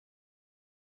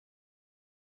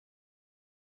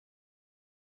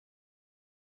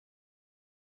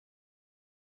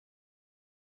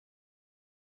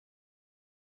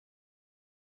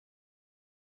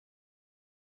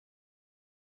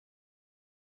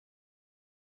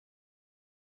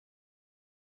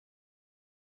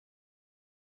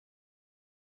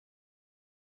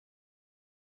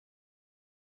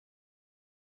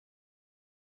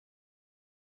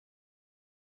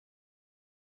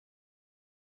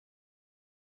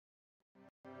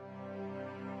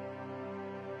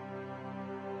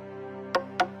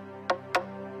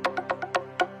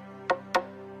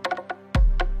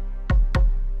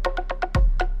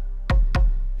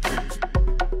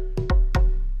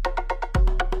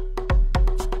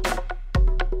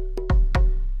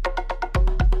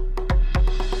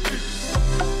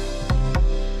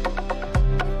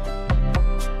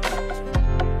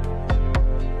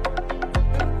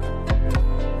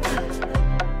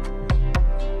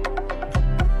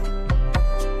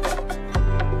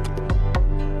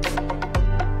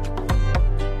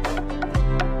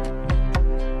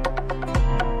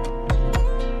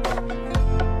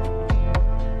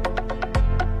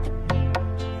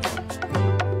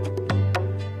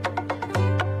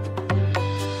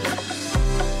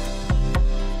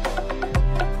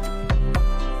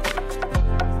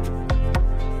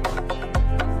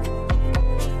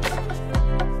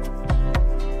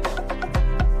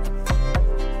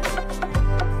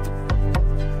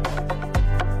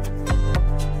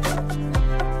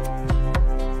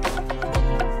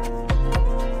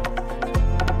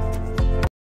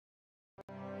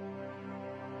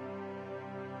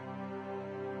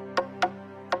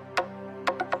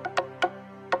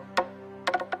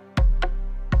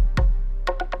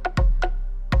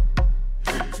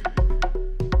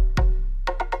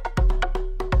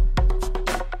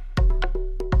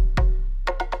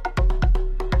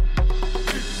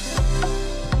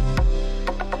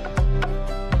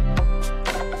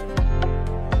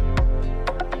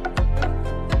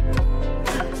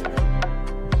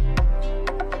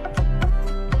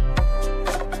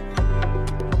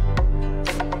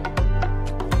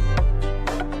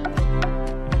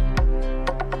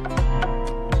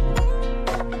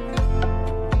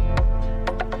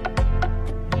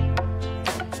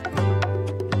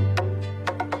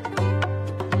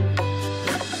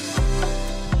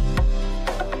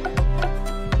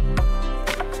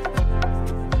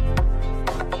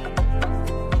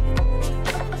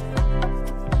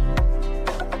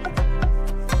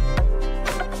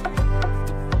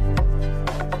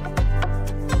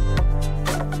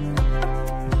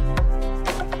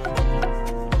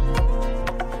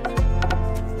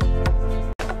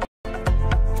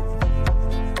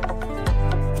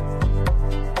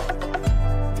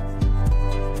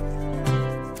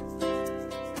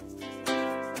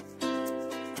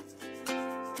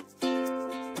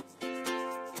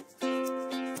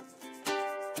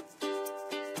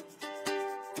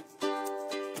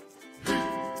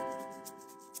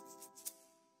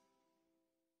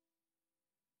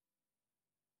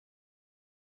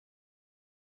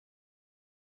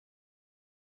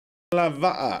La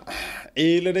va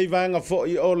e le dei vanga fo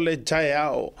I o le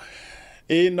taiao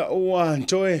e na ua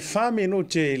joe fa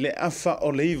minute le afa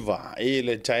oliva e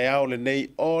le taiao le nei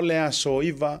o le aso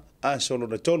iva aso lo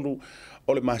na tolu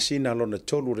o le masina lo na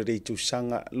tolu le dei tu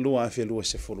sanga lua fe lua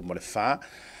se fulu mo le fa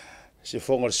se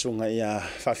fonga le sunga ia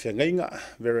fa fia ngainga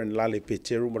veren lale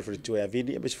peteru mo le tu e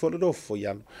avini e se fulu do fo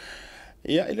yalo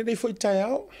ia ele dei fo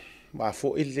taiao ma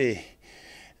fo ile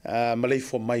malei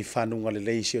fo mai whanunga le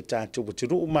leisi o tātou o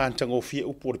tunu umantango fia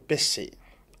upo le pese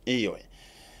iyo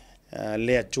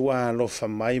le atua lo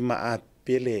whamai ma a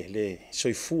pele le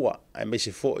soifua ai mai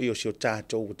se fo iyo si o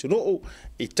tātou o tunu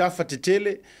I tafa te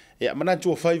tele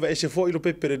manatu o whaiva e se fo ilo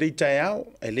pepere rei tai au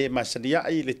e le masania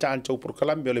ai le tātou por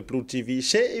Kalambia o le Blue TV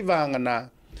se I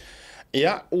vangana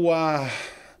ua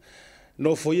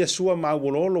no fo ia sua ma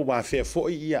wololo wa fea fo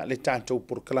ia le tātou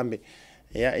por Kalambia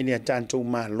ia ini tantou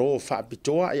malo fa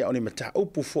pitoa ia oni mata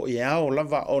upu fo ia o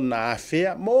lava ona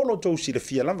afea molo tou si le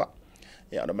fia lava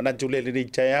ia ona manatu le le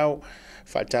taiao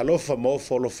fa talofa mo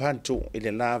fo lo fantu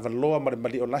ile lava loa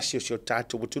mali o lasio si o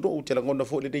tatou butuno o te langona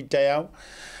fo le taiao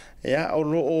ia o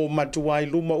lo o matuai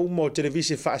luma uma o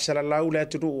televisi fa sala lau le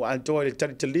atu anto le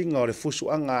talitalinga o le fusu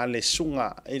anga le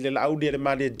sunga ile la audia le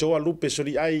mali doa lupe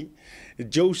soli ai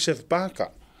Joseph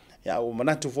Parker ia o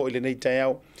manatu fo ile nei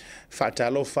taiao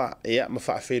fatalofa ia ma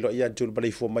fa felo ia tul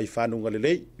bali fo mai fanunga le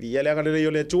lei ia le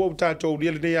ngale le tu o tatou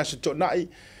le nei aso to nai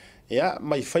ia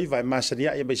mai fai vai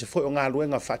masania ia mai se fo nga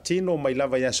luenga fatino mai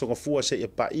lava ia so ngafua se ia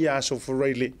pa ia so for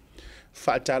really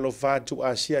fatalofa tu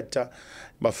asiata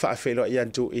ma fa felo ia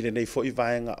tu ile nei fo I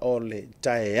vaenga ole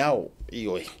taiao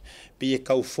ioi pie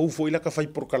kau fofo ila ka fai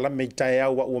por kala me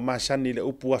taiao wa masani le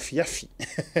upu afiafi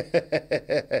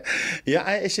ia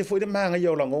ai se fo de manga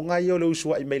ia la ngonga ia le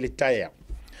usua I mai le taiao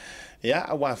ia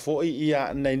awa fo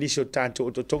ia na inisio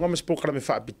tanto to tonga mas programa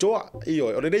fa bitoa io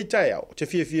o le dei taiao te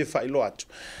fie fa ilo atu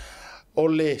o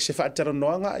le se fa tara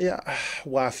noanga ia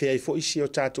wa fie fo isi o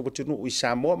tato botunu I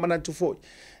Samoa manatu fo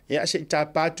ia se ta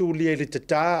patu li le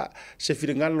tata se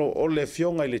filingalo o le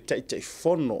fionga le tai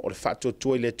fono o le fato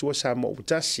tu le tua Samoa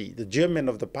Tasi the German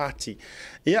of the party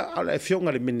ia le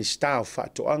fionga le minister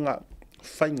fato anga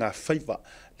fainga faiva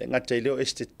le ngata leo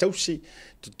este tausi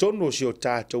tono si o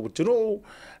tato botunu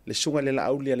le sunga le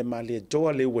laulia le mali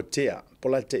doa le watea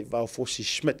polate va fosi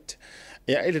Schmidt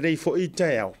ia ele nei fo I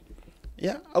taiao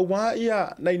ia awa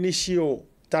ia na inisio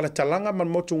talatalanga man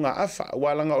motu nga afa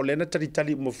walanga o lena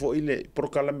talitali mo fo ile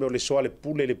prokalame o le soa le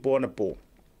pule le pona po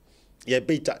ia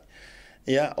beita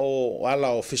ia o ala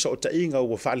o fiso o tainga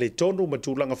o fa le tonu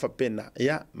matulanga fa pena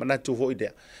ia manatu fo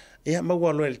idea ia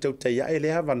maua lo le TAUTAI A'E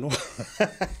le ava no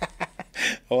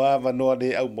o ava no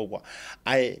le au maua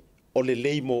ai o le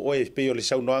leimo o e pe o le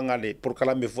saunoanga le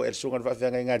prokalame fo el sunga fa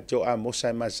fanga nga jo a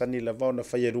mosa ma sani la vauna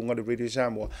fa yerunga le Radio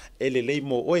Samoa e le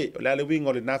leimo o e le winga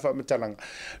o le nafa metalanga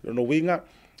no winga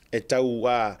e tau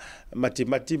a mati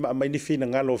ma mai ni fina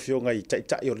ngalo fionga I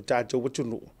tai o le tatou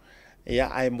butunu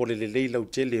ia ai mo le leila o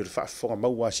tele fa fonga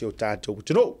maua si o tatou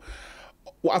butunu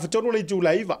wa afatonu le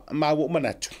julaiva ma wo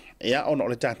manatu ia ono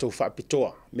le tatou fa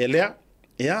pitoa me lea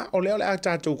ia o le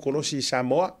tatou kolosi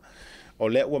Samoa o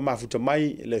le ua mafuta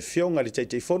mai le fionga le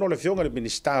tai fono le fionga le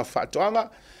minister fa toanga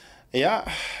ia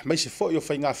mai se fo yo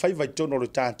fainga fai vai tono le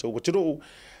tatou butunu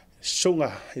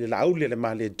sunga ile lauli le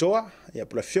mali doa ia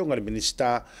pula fionga le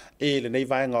minister le nei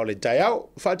vaenga o le taiao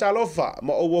fa talofa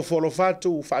mo o folo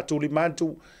fatu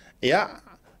limantu ia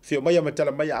fio mai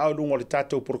matala mai au lungo le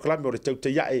tatou proclame o le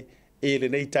TAUTAI A'E le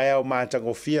nei taiao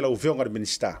matango fia lo fionga le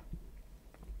minister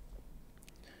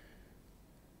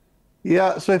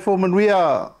ia so fo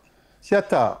manuia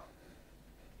siata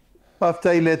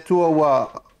paftai le tua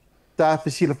wa ta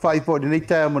fisila fai po le nei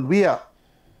taiao manuia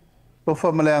o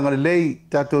whamaleanga le lei,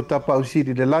 tātou tapa au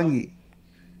siri le langi.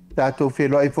 Tātou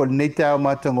whelo ai fo le nei tau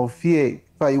mātango fie,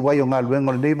 whai wai o ngā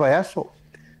luenga le nei vai aso.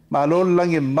 Ma lolo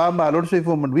langi ma lolo soi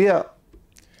fo manuia.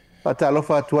 Pa tā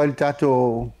lofa atuai le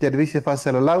tātou televisi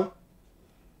whasala lau.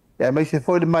 Ia mai se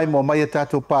fo le mai mo mai a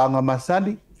tātou paanga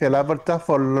masani, whelava le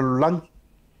tafa o lolo langi.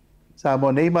 Sa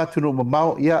mo nei mātunu ma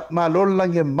mau, ia ma lolo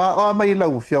langi ma o mai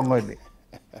lau fiongo ele.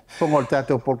 Fongo le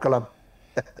tātou polkalam.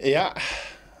 Ia,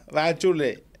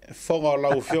 vātule. Fonga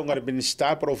lau fionga le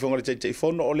minister pro fionga le tai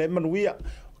fono o le manuia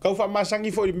kau fa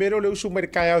masangi fo I mero le usu mai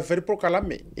kai a fer pro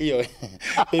kalame io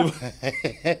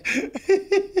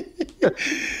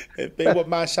pe wa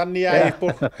masani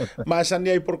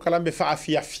ai por kalame fa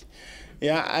afiafi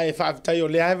ia ai fa tai o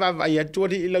le ai va ia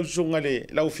tuari lau sunga le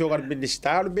lau fionga le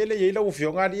minister bele ia lau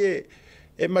fionga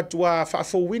e matua fa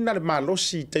fo wina le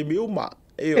malosi tai miuma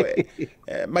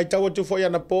mai tau tu foi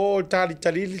ana po tali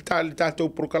tatou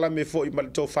proclame foi mal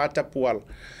to fata pual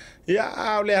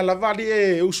Ia o le lavali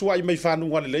e usua mai fanu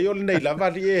ngale le o nei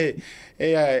lavali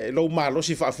e lo malo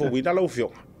si fa fowina lo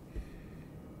fio.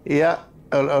 Ia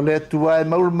o le tua e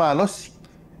maul malos.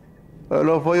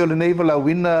 Lo foi o le nei vala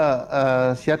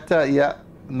wina siata ia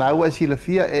na ua si la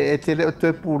fia e te le o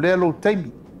te pule lo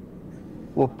taimi.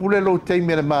 O pule lo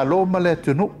taimi le malo ma le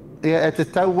tunu. Ia e te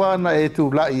tauana e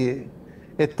tu lai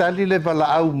e tali le vala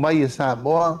au mai e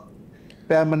Samoa.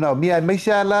 Pea mana mia e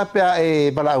meisa la pea e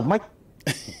vala au mai.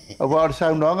 O wa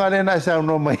sa no ngale na sa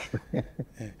no mai.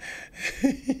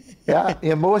 Ya,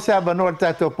 e mo sa ba no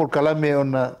tato por kalame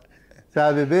ona.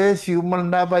 Sa bebe si umal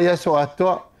na ba ya so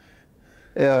ato.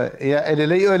 Ya ele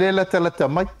le la tala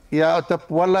mai. Ya o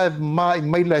tapuala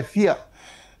mai la fia.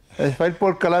 E fai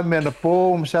por kalame na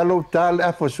po msalo tal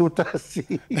a fosuta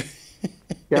si.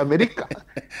 Ya Amerika.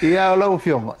 Ya la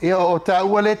ufioma. Ya o ta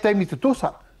wale taimi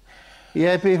tutusa.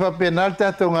 Ya pe fa penal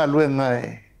tato nga luenga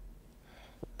e.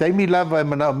 Taimi lava e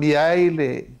mana mi ai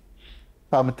le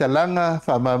whamatalanga,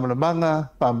 whamamanamanga,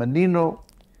 whamanino,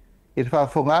 e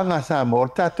whafonganga sa mo,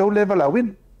 tātou le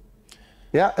walawin.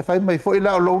 Ia, e whai mai fo i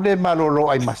lao lo le malolo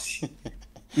ai masi.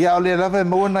 Ia, o le lava e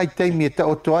maua nai taimi e ta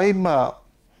o toai ma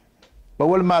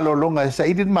le malolonga e sa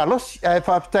idin malosi, a e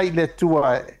whaftai le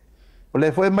tua e, o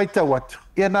le fo e mai tau atu.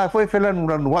 Ia, nā fo e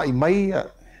whelanura nua i mai,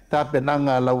 tā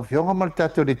penanga lau fionga mal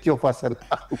tātou le tio whasalau.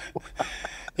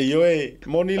 Io e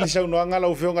moni le sau noanga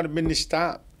lau fionga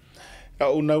minista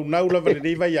unau la vale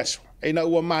nei vai aso e na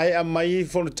ua mai a mai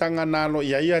fonutanga nalo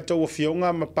ia ia tau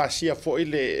fionga ma pasia fo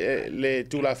le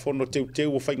tula fono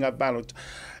teu fainga balot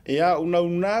ia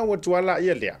unau tuala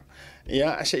ia lea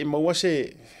ia se maua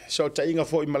se so tainga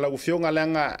fo i malau fionga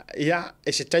langa ia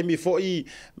e se taimi fo i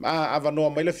avanoa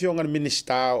mai le fionga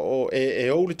minista o e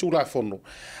o le tula fono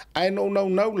ai no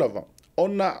unau lava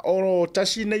ona o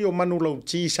tasi nei o manu lau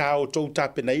ti sa o tau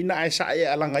tapena ina e sa e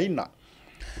alanga ina.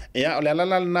 Ia o le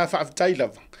alala na whaafitai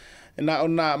lava. Na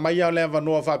ona mai au le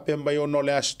avanoa whapemba i ono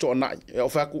le asto na. O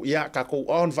whaku ia kako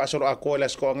on whaasoro a koe le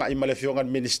asko nga i male fionga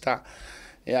minista.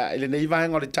 Ia ele nei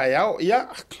vahenga o le tai au. Ia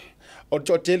o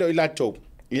to tele o i latou.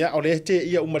 Ia o le te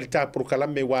ia umarita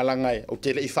prokalame walanga e o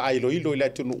tele i whaailo ilo i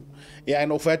latunu. Ia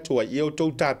eno whatua i o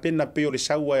tau tāpena peo le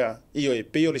saua io e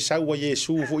peo le saua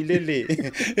Yesu fo i lele.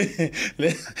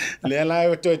 Le ala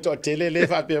o to tele le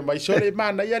whapea mai so le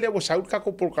mana ia le o saul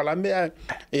kako prokalame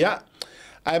ia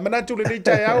ai manatu le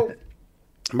tai au.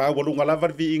 Ma walunga lava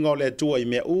vi inga o le tua i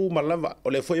mea malava o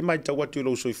le foi mai tau atu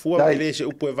lo soifua le se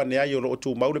upu e vane ai o lo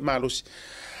tu maule malusi.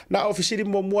 Na ofisiri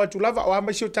mo mua tu lava o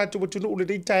ama si o tatu watu nu ule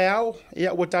nei tai au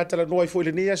ia ua tatala noa i fo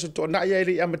ile nia so to na ia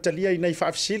ili amatalia i nei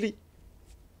whaafisiri.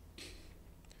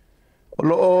 O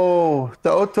loo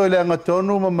ta oto ele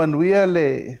angatonu ma manuia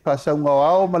le whasaunga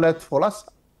ao ma le atu folasa.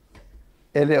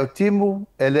 Ele o timu,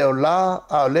 ele o la,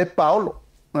 a o le paolo.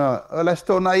 O la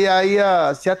sto na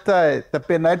ia siata e ta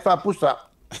pena e whaapusa.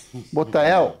 Bota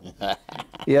eo.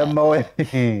 Ia maue.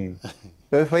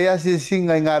 Pe whai asi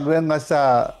singa i ngā ruenga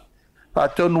sa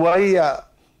tonu ai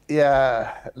ia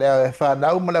le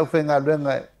whanau ma lau whenga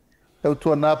ruenga tau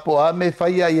tua nā po a me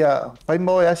whai ia whai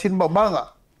moe asin maumanga.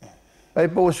 Vai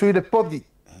po sui le podi.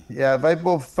 Ia vai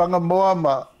po whanga moa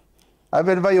ma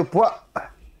awe vai o pua.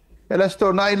 E la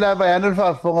sto nai la vai anul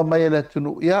whaafonga mai le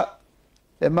tunu. Ia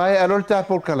e mai alol tā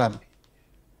por kalami.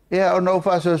 Ia o nau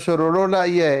whaaso sororola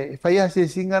ia whai ase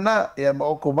singa na ia ma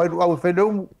oko mai au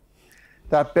whenaumu.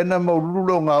 Tā pena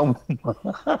maululo ngā umu.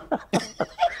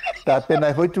 Tā pena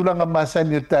e whaitulanga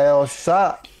masani o tae o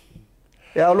sa.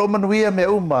 Ia o lo manuia me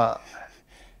uma.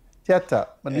 Tiata,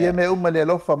 manuia me uma le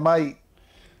alofa mai.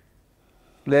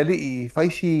 Le li i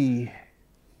whaisi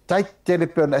tai tele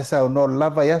peona e sao no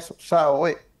lava yaso sa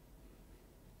oe.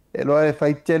 E loa e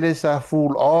whai tele sa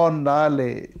full on na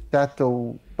le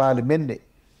tatou parlimene.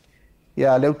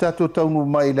 Ia leu tatou taunu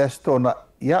mai le stona.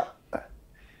 Ia.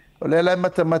 O le lai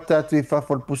mata atu i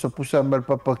whafol pusa mal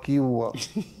papakiu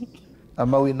a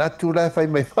maui natu lai whai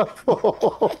mai whafo.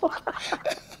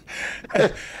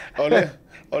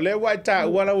 O le wai tā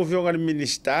uala u whionga ni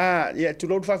minista, ia tu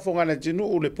lor whafonga na tinu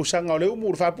u le pusanga o le umu,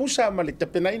 ur whapusa ma le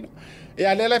tapenaina.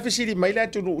 Ia le lai whisiri mai le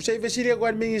tunu, se whisiri a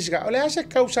kua mingiska, o le ase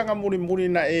kausanga muni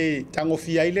na e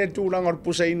tangofia i le tu langa o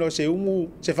pusa ino se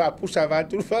umu, se whapusa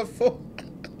vātu whafo.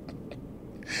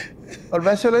 O le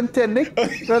vaso lentene,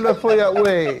 kala foi a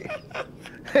ue.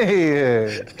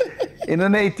 Ina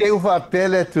nei te uwha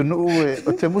pele tunu ue,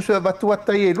 o te musu e watu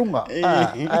atai e lunga.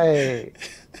 Ai.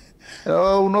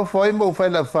 O no foi mo fai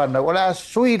la fana, o le a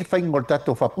sui whaingol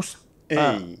tato whapusa.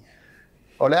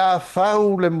 O le a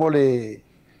whau le mole,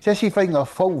 se si whainga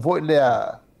whau voi le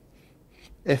a,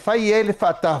 e whai e le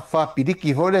whata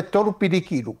whapiriki, voi le toru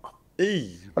piriki lunga.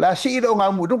 O la si ilo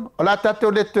ngā mudu. O la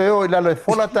tato le toe o ila loe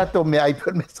fola tato me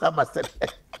iPhone me samasere.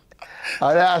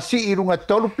 O la si irunga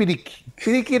tolu piriki.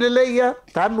 Piriki le le ia,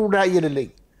 tanu na ia le le.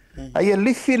 Ai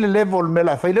lifi le level me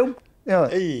la whaileu.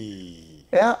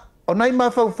 Ea, o nai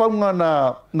mawhauwhaunga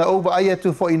na over ai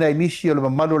atu fo ina inisi o le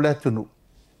mamalo le atunu.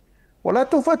 O la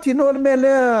tō whatino le me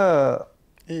lea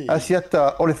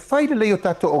asiata o le whaile le o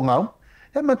tato o ngau.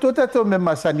 E ma tō tato me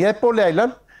masani e po le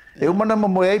ailan. E umana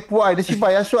mamoe ai pua ai le si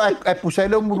vai aso ai pusai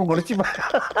le umurunga le si vai.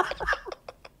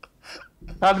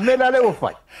 Al me la le o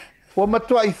whai. O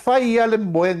matua i whai ia le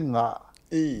moenga.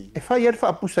 E whai ia le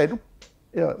wha pusai lu.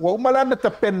 Wa umalana ta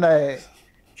pena e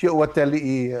si o wateli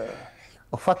i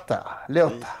o whata,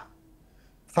 leota,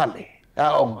 whale,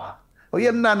 a onga. O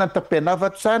ia nana ta pena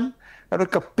vatsan, aro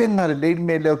ka penga le leil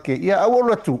me leo ke. Ia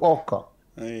awola tu oka.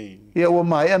 Ia ua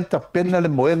mai an ta pena le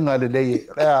moenga le leil.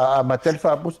 A matel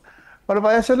wha pusai. O le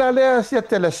vai asa la lea sia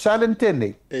tele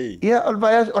salentene. Ia o le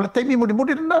vai asa, o le taimi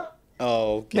muri na.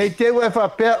 Nei te ua e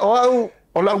whapea, o au,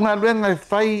 o la unga luenga e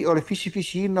whai, o le fisi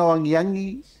ina o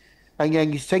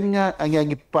angiangi senga,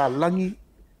 angiangi palangi,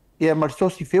 ia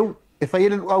marisosi feu. E whai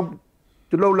ele au,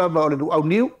 tu lau lava o le au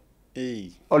niu,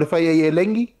 o le whai e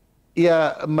lengi,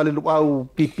 ia ma le au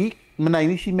pipi, mana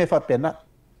inisi me whapea na.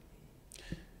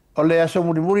 O le asa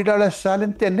muri la le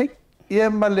salentene, ia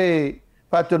ma le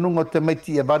patonunga te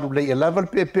maiti e vadu lei e lava le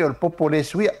pepe o le popo le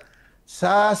suia.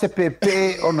 Sa se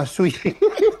pepe o na sui.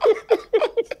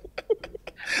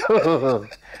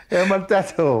 E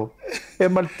maltato. E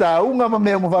maltaunga ma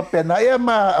mea mo vapena. E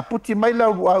ma aputi mai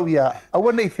lau au ia.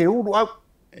 Awa nei feuru au.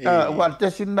 Wal te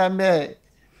sina me.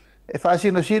 E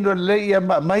whaasino sino lei ia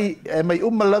mai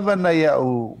uma lava na ia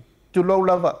o tulou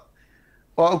lava.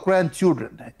 O au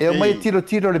grandchildren. E o mai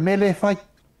tiro le mele e whai.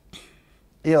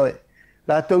 E oe.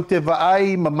 La tau te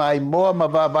vaai, ma mai moa, ma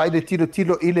vai le tiro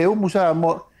i le umu sa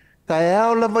mo. Ta e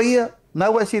ao lava ia,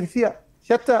 nau e sirifia.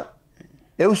 Siata,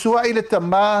 e usua i le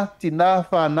tamā, tina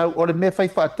whanau, o le me whai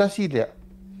whaatasi lea.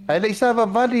 Ai le isa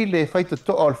vavali le whai to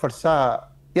o le farsa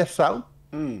ia sau.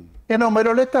 E no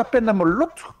mairo le ta pena mo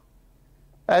lotu.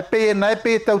 Ai pe e nai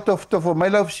pe tau tofo, mai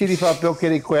lau siri whapeo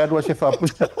kere i koe anua se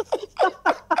whapusa.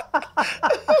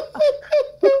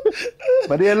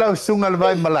 Maria lau sunga le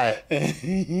vai malai.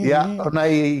 Ia, ona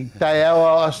i tae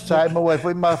awa o sai ma wai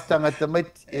foi maftanga tamait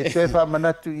e toe wha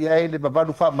manatu ia e le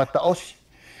babalu wha mata osi.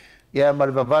 Ia ma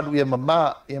le babalu ia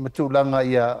mama, ia matulanga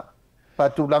ia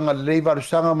patulanga le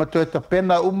varusanga ma toe ta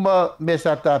pena uma me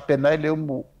sa ta pena le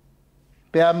umu.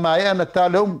 Pea mai ana ta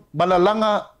le umu,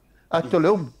 malalanga ato le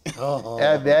umu.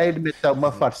 Ia vea me tau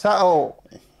ma farsao.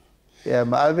 Ia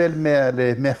ma avel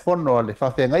me fono le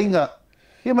whawhenga inga.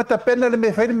 Ia mata pena le me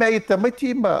whaere mea i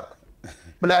tamaiti ma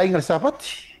le ainga le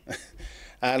sapati.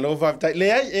 Alo whaftai.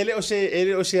 Le ai, ele o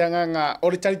se anganga, o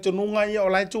le talitonunga ia, o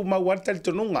lai tu mau ar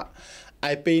talitonunga.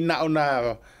 Ai pei na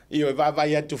ona, i o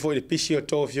vai atu fo le pisi o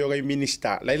tō fioga i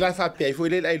minista. Lai la whapea, i fo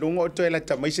le lai longa o tō e la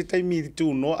tamai se taimi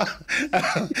tu noa.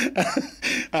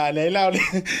 Lai la o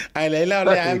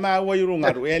le ai maa ua i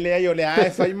rungaru. Ele ai o le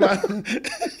ai whai maa.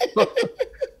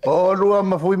 O lua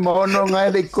ma fui maono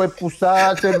ngai le koe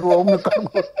pusa se lua ume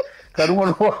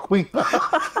karunga lua kui.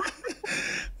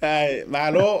 Ai,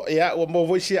 malo, ia, o mo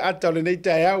voisi ata o le nei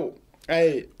tai au.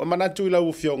 Ai, o manatu i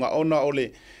lau fionga, ona o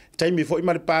le taimi fo i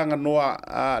maripanga noa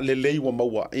le lei wa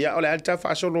maua. Ia, o le alta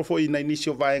whaasono fo i na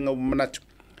inisio vaenga o manatu.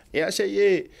 Ia, se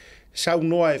ie, sau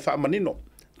noa e wha manino.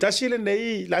 Tasi le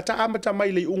nei, la ta amata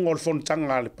mai le unga o le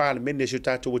fontanga le pāle mene se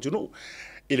tātou watunu.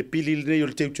 I le pili le nei o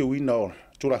le teu ina o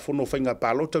tura fono whainga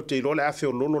pālota o te ilo le awhi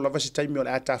o lolo lava se taimi o le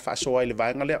ata whaasoa i le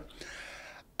vaenga lea.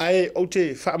 Ai, o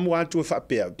te whaamu atu e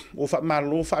whaapea, o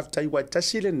whaamalo whaafitai wai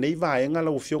tasi le nei vaenga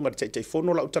lau fionga le teitai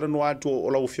fono, lau tara no atu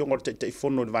o lau fionga le teitai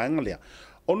fono le vaenga lea.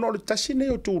 Ono le tasi nei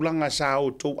o tūlanga sa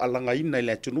o tō alanga ina i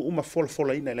le atunu, uma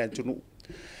fola ina i le atunu.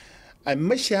 Ai,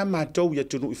 mai se ama tau i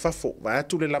atunu i whafo, vai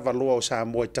atu le lava loa o sa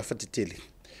moa i tawhatetele.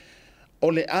 O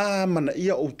le mana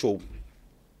ia o tō,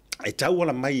 ai tau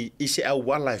wala mai i se au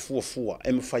wala e fua,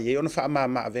 e mwhai e ona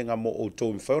whaamama avenga mo o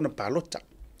tō, mwhai ona pālota.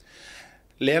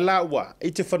 Le la ua,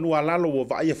 i te whanua lalo o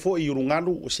va aia fo i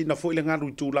urungalu, o sina fo i le ngalu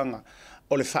i tūlanga,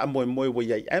 o le wha moe wa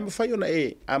iai. Ai mwhai ona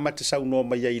e, a mata sau noa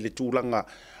mai iai le tūlanga,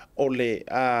 o le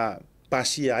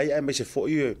pasia ai, ai mai se fo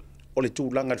i o le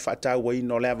tūlanga le whaatau wa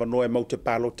ina o le awa noa e mau te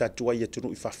pālo tātua i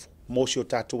atunu i whafo. Mosi o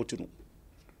tātua atunu.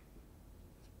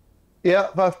 Ia,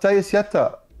 whaftai siata.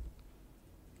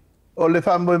 O le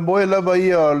wha moe lava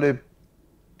ia o le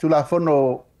tūlafono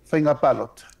whainga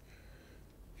pālota.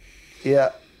 Ia,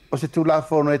 o se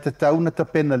tūlafono e te tauna ta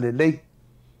pena le lei.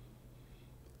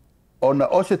 Ona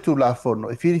o se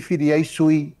tūlafono e whiriwhiri ai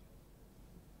sui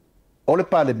o le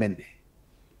pāle mene.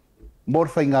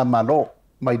 Morwhai ngā malo.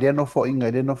 mai leno fo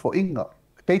inga.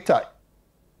 Peitai.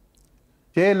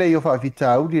 Te le yo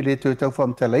whawhitau li le tau tau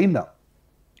whamtalaina.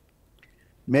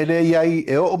 Me le iai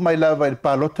e o mai lava il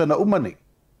palota na umane.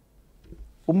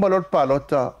 Umalot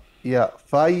palota ia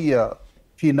whai ia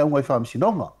whinaunga i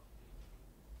whamsinonga.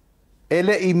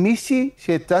 Ele i misi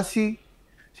se tasi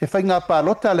se whai ngā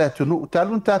palota le atunu.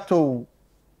 Talun tātou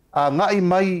a ngai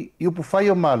mai i upu whai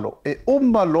o malo. E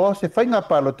umaloa se whai ngā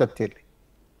palota tele.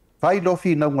 Whai lo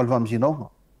whinaunga i whamsinonga.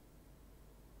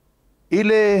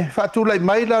 Ile fatula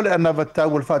mai la le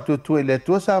anavatau le fatu le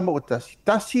tua sa mo tasi.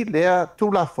 Tasi lea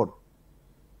tulafon.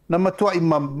 Na matua i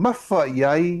mafa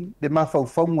iai le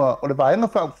mafaufaunga o le vaenga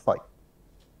whaufai.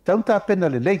 Taunta pena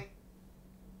le lei.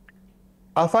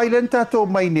 A whai len tato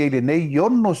mai nei le nei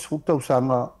ionos futau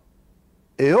sanga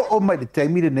e o mai le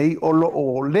taimi le nei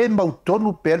o le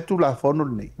mautonu per tulafono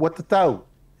le nei. Ua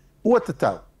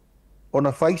tatau.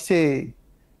 Ona whai se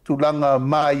tulanga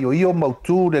mai o io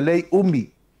mautu le lei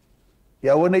umi.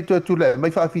 Ia wana i tu le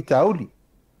mai whaafitauli.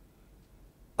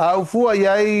 A ufua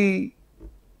iai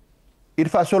i le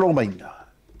whaasolo maina.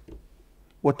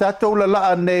 O tātou la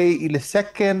laa nei i le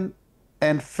second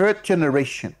and third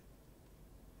generation.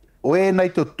 O e nei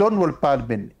to tonu al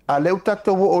pārmeni. A leu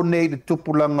tātou o nei le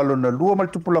tupulanga lona lua ma le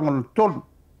tupulanga lona tonu.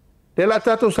 Le la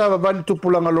tātou sāwa vani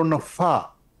tupulanga lona whā.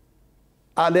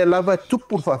 A le lava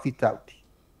tupul whaafitauli.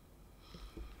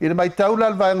 I le mai taula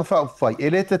al vaenga whaufai. E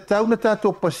le te tauna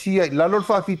tātou pasia i lalo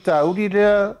whaafitauli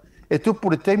lea e tupu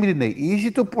le teimiri nei. I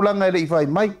isi tupulanga ele i vai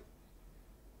mai.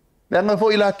 Le anga fo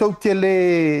i la tau te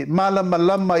le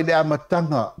malama i le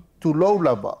amatanga tu lou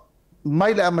lava.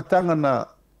 Mai le amatanga na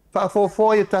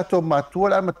whaafofoi e tātou matua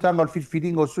le amatanga o le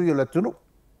whiwhiringa o sui o le tunu.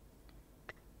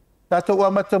 Tātou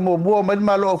amata mua mai le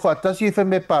malo o whaatasi e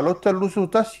wheme palota lusu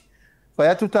tasi. Whai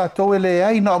atu tātou e le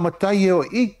ai na o matai e o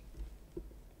i.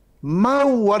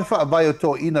 Mau ar whaavai o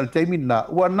tō ina le teimi na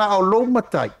ua na o lou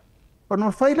matai.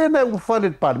 Ono whaile na ua whale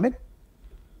le parmen.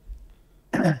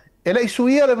 E lei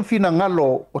suia le mawhina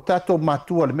ngalo o tātou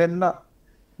matua le mena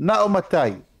na o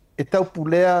matai e tau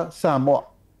pulea Samoa.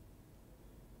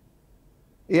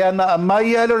 E ana a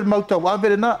mai alo le mautau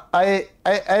avere na ai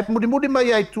muri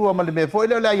mai ai tua ma le mea foi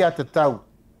le ai ata tau.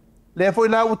 Le foi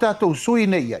la u tātou sui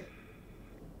nei ai.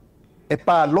 E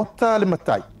pa lota le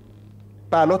matai.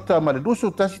 Pa lota ma le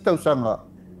dusu tasi tau sanga.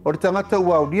 O le tangata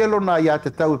ua o lielo na ai ata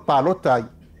tau pa lota ai.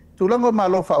 Tulango ma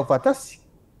lofa o fatasi.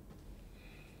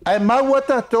 Ai maua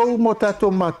tātou mo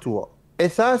tātou matua. E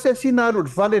sa se sinaru le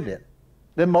fale le.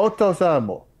 Le maota o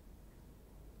Samoa.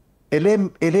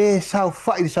 Ele sau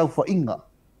fai sau fa inga.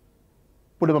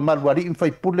 Pule mamalu ari in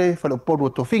fai pule fale polu o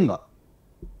tofinga.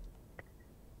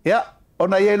 Ya,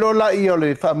 ona ye lola i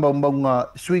ole fa maunga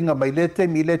swinga mai lete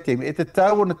mi e te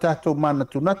tau na tātou mana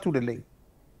tunatu le lei.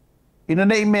 Ina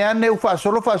nei me ane u fa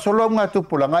solo ngā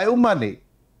tupulanga e umane.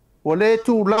 O le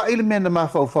tu la il mena ma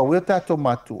fau e tātou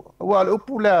matua. Wa le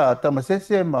upu lea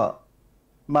tamasese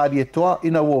ma rietoa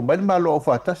ina wo mai malo o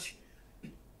fatasi.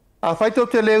 A whaitau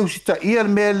te leu sita ia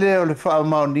mele o le wha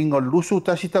maoninga o lusu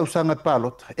tasi tau sanga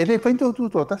palota. E le whaitau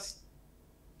tūtō tasi.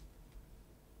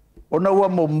 Ona ua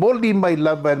mo moli mai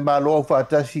lava e malo o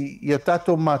whaatasi i a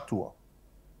tātou matua.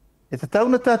 E ta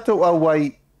tauna tātou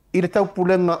awai i le tau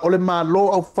pulenga o le malo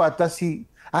o whaatasi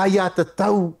a ia ta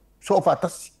tau so o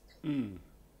whaatasi.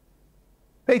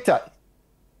 Peitai,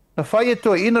 na whai e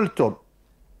toi ina le tonu.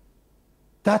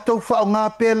 Tātou whao ngā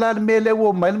pēla le mele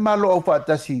ua mai le malo o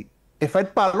whaatasi e fai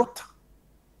palota.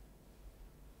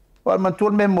 O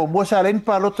mantuan me mo sa len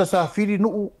palota sa firi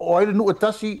nu o ai nu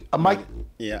tasi a mai.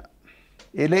 Yeah.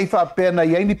 E lei fa pena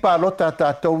ia ni palota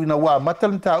tātou ina wa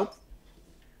matal tau.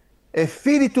 E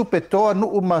firi tu petoa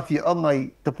nu mafia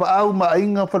angai te pa au ma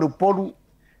inga falu polu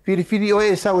firi o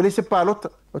e sa o le se palota.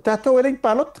 O tātou e len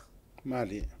palota.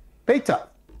 Mali. Peita.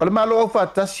 O le malo au fa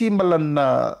tasi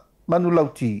malana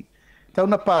manulauti. Tau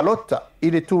na palota i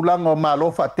le tūlanga o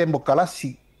malo fa tembo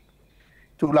kalasi.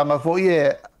 Tūlanga foi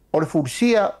e o le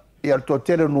furusia i al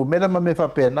tōtele no mena ma me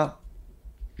whapena.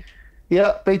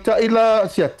 Ia, peita i la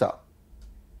siata.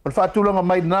 O le whaatūlanga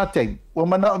mai nā teim. Ua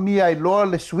mana o mia i loa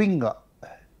le swinga.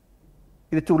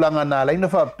 I le tūlanga nā leina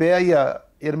whapea ia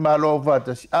i le malo o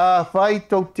vātasi. A whai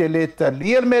tau te leta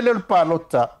lia me le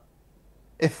palota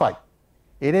e whai.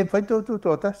 E le whai tau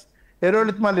tōtas. E reo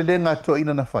le male le ngā tō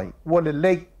ina na whai. Ua le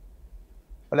lei.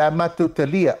 O le amatu te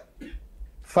lia.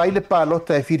 Whai le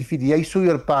palota e whiriwhiri ei sui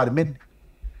o le pārmene.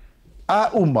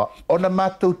 A uma, ona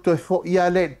mātou toi fo ia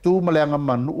le tū maleanga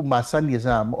manu u māsani e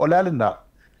Samoa. O le ale nā,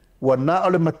 ua nā o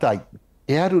le matai.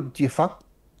 E aru tia whak.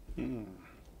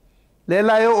 Le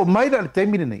lai o maira le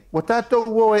teimine nei. Ua tātou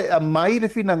ua e a mai le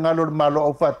fina ngalo le malo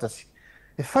au whātasi.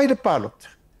 E whai le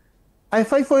palota. Ai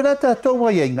fai foi la tātou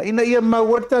waienga. Ina ia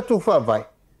maua tātou whaavai.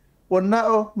 O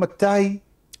nao matai.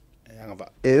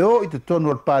 E o i te tonu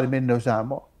al Parliament o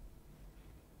Samoa.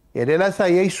 E re la sa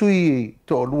iei sui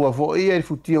to lua fo ia i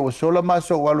futia o sola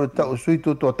maso o alo tau sui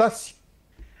to tasi.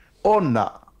 Ona.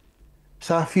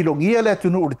 Sa filongia le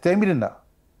atunu ure temirina.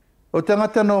 O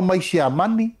tangata no mai si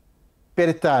amani.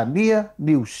 Peretania,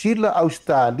 New Zealand,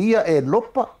 Australia, e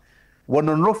lopa.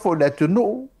 Wana nofo le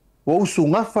atunu. Wa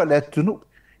usungafa le atunu.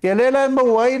 Ia lela e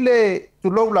mauai le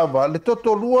tulou lava, le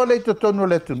toto lua le totonu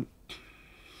le atunu.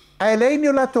 Ai leini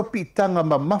o lato pitanga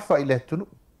mamafa i le atunu.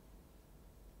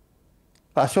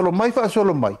 Asolo mai fa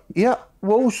asolo mai. Ia,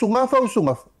 wa usungafa.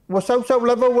 Wa sau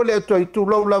lava wale atoi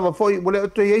tulou lava foi, wale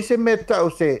atoi eise meta o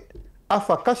se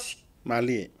afakasi.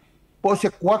 Mali. Po se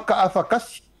kuaka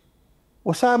afakasi.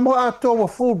 Wa sa mo ato wa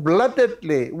full blooded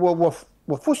le,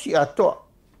 wa fusi ato.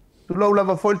 Tulou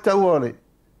lava foi tau ole.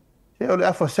 Se ole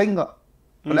afasenga.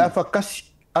 Ole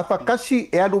afakasi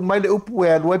e alu mai le upu e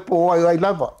alu ai po ai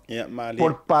lava. Ia, mali.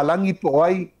 Por palangi po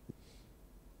ai.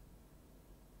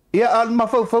 Ia al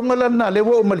mafaufaunga lana le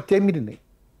wa o malitemi nei.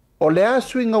 O le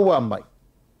aswinga wa mai.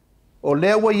 O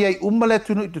le wa iai umale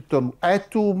tunu i tutonu. Ai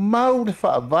tu mau le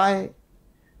wha vai.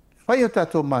 Whai o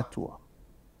tātou mātua.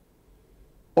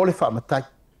 O le wha matai.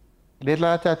 Le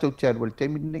la tātou tia alua le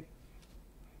temi nei.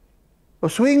 O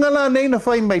swinga la nei na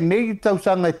whai mai nei tau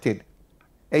sanga e tele.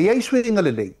 E iai swinga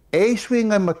le lei. E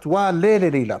swinga matua le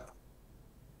lei lapa.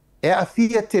 E a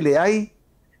fia tele ai.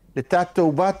 Le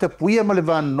tātou wata puia ma le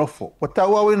vāna nofo. O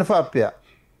tau au ina whapea.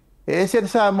 E se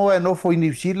Samoa e nofo i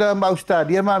New Zealand ma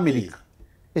Australia ma Amerika.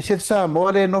 E se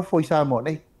Samoa le nofo i Samoa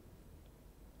nei.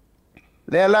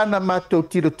 Le alana mātou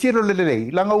tiro le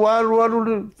lei. Langa walu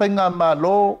le whainga mā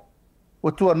lo.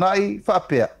 O tua nai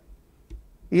whapea.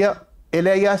 Ia, e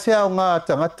le ia se au ngā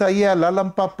tangata ia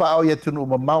lalampapa au ia tunu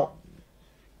mamau.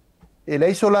 E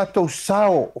le iso la tau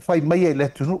sao o whai mai e le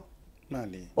tunu.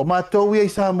 Mali. O mātou ia i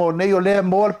Samoa nei o lea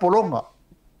moa le polonga.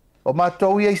 O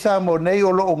mātou ia i Samoa nei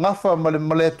o loo ngafa ma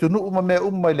le tunu ma mea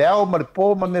umma i le ao ma le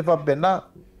pō ma me whapena.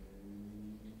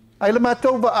 Ai le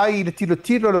mātou wa ai le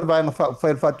tiro le vaenga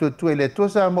whael whatuatua i le tua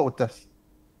Samoa o tasi.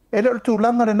 E le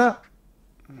tūlanga le nā.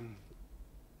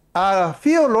 A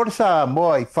fio lor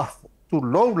Samoa i whafo. Tu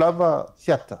lou lava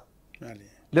siata. Mali.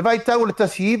 Le vai tau le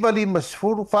tasi iwa lima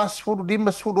sfuru, fasfuru,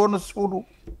 lima sfuru, ona sfuru.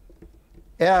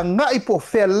 E a ngai po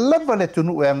whea lava le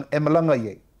tunu e malanga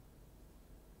iei.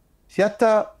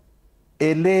 Siata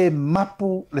e le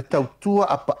mapu le tautua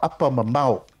apa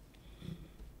mamao.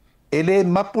 E le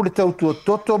mapu le tautua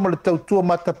toto ma le tautua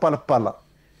mata pala.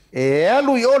 E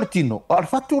alu i ole tino, o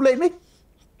alfatu le nei.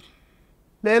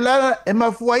 Le la e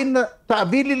mafuaina ta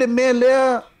vili le mea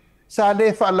lea sa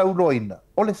le whaalauroina.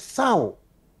 O le sao.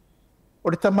 O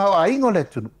le tamau a ingo le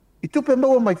tunu. I tupe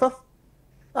maua mai fafu.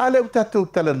 A leu tatou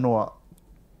tala noa.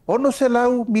 Ono se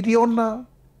lau miliona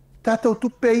tatou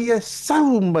tupe ia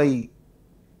sau mai.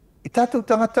 I tatou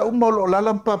tangata uma o lo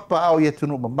lalampapa au ia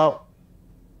tunu mamau.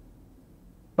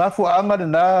 Mafu anga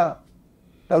na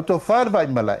lau tau wharwa i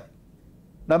malai.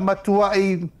 Na matua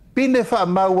i pine wha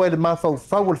mau e le mawhau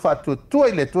whau le whaatua tua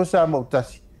i le tua sa mau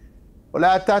tasi. O le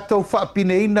a tatou wha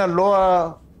pine ina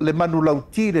loa le manu lau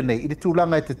tire nei. I le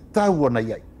tūlanga e te tau ona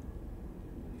iai.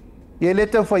 I le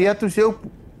tau whai atu se upu.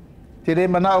 Te re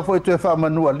manao foi tu e wha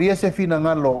manua, lia se fina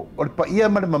ngalo, o le pa ia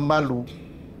mare mamalu,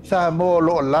 sa mo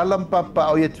lo lalam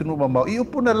papa o ia tunu mamau, i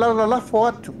upuna lala lafo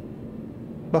atu.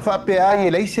 Ma wha pe ai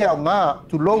e leise au ngā,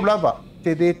 tu lou lava,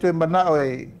 te re tu e manao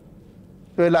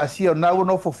tu e la si o nau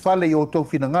no fo fale i o tau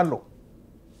fina ngalo.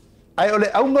 Ai o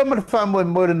le aunga mare wha mo e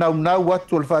mo le nau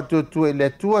atu o le wha tu e le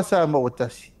tua sa mo o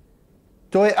tasi.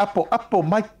 To e apo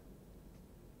mai.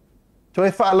 To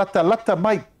e wha lata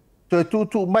mai. To e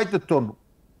tutu mai te tonu.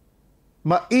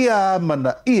 Ma ia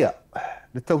mana ia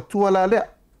le tautua la lea.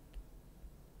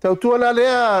 Tautua la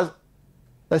lea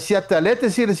la siata le te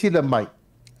sila mai.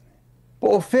 Po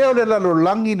o feo le lalo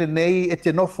langi le nei e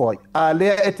te nofo ai. A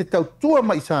lea e te tautua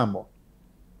mai Samoa.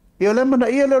 E o le mana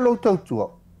ia le lo tautua.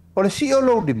 O le si o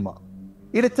lo lima.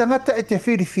 I le tangata e te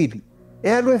whiri. E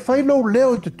alu e whai lo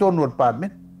leo i te tonu al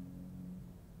Parliament.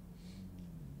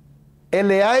 E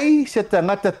le ai se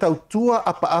tangata tautua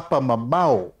apa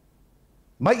mamao.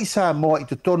 Mai i Samoa i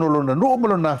te tono lona nuu ma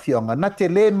lona fionga, na te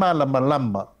le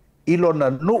malama i lona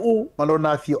nuu ma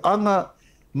lona fionga,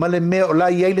 ma le mea o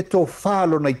lai ai le tō whā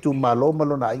lona i tū malo ma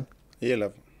lona ai. Ia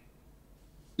lava.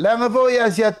 Langa voi a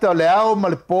siata o le ao ma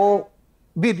le pō,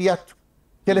 biri atu,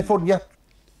 telefoni atu,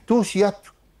 tūsi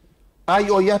atu, ai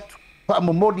oi atu,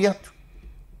 whaamomori atu.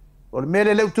 O le mea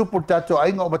le leu tupu tato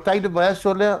ainga o mataide vai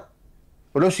aso lea,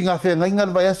 o leo singa whea ngainga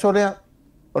vai aso lea,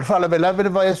 o le whala velave le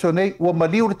vai aso nei, ua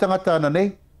maliu le tangata ana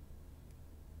nei.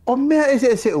 o mea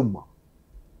ese uma.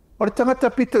 O le tangata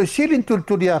pito silin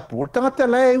tuli apu. O le tangata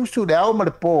lae usu le au ma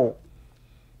le pō.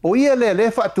 O ia le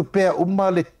whaatupea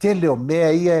uma le tele o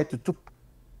mea ia e tutupu.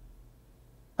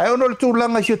 Ai ono le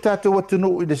tūlanga si o tātou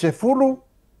atunu i le se fulu,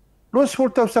 lua se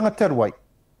fulu tau sanga taruai.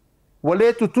 Wa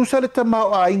le tutusa le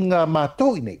tamau a inga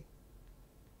mātou i nei.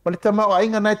 Wa le tamau a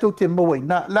inga nai tau te maua i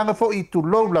nā langa fo i tu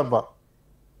lou lava.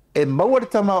 E maua le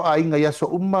tamau a inga yaso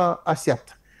uma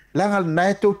asiata. Langa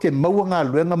nai tau te maua ngā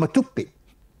luenga matupe.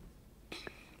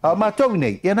 A mātou i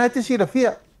nei, ia nai te sira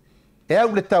fia. E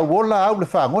au le tau ola, au le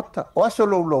whaangota. O aso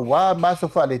lou lou wā, maso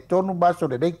wha le tonu, maso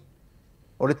le rei.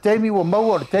 O le teimi wa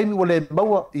maua, o le teimi wa le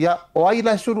maua, ia o ai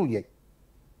la suru iei.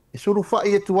 E suru wha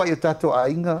i etu wai o tātou a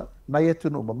inga, nai etu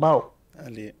no mamao. O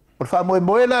le wha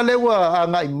moe la lewa a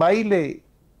ngai mai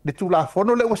le tūla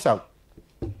whono lewa sau.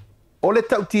 O le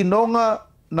tau tinonga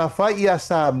na whai i a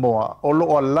Samoa, o lo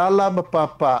o lala ma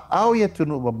papa au i etu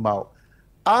no mamao.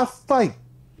 A whai,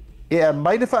 e a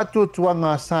mai le wha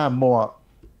atuatuanga Samoa,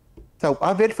 tau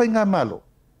awel whai ngā malo.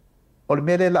 O le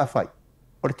mele la whai.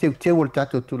 O le teu o le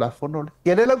tātou tūla whono le.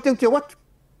 Ia le lau teu atu.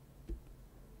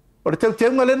 O le teu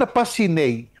ngā lena pasi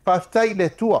nei, whaftai le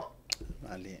tua.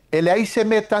 E le aise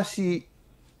me tasi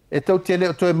e tau te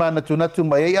leo toi mana tunatu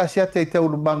mai ei asiata i tau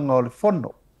lumanga o le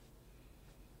whono.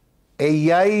 E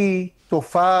iai tō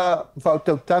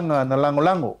whautautanga na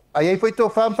lango. Ai ei whai tō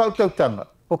whautautanga.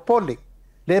 O pole,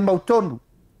 le mautonu.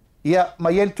 Ia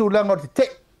mai el tūlanga o te.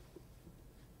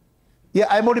 Ia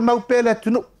ai mori mau pēle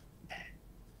tunu.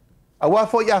 A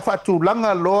wafo ia whatu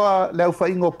langa loa leo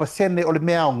whaingo pasene o le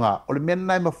mea o ngā. O le mea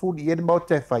nai mafuri i ene mau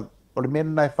te whai. O le mea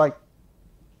nai whai.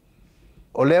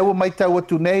 O leo mai tau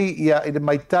atu nei ia i le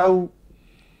mai tau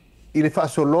i le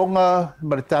whaasolonga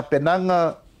ma le tāpenanga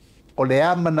o le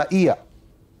amana ia.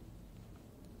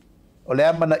 O le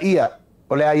amana ia.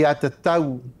 O le ai ata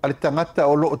tau a le tangata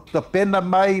o loo tapena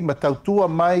mai ma tautua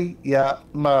mai ia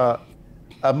ma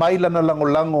a mai lana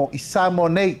lango i Samoa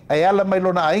nei. Ai ala mai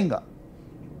lona ainga.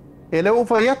 E leo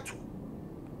whai atu.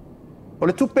 O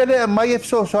le tupele a mai e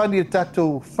fsoani le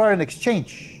tātou foreign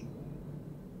exchange.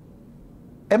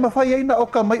 E ma whai eina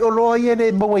oka mai o loa i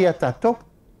ene maua i a tātou.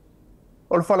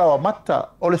 O le whalawa mata,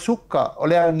 o le suka, o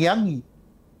le angiangi.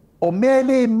 O mea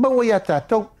ele maua i a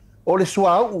tātou. O le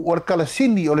suau, o le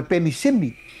kalasini, o le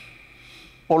penisini.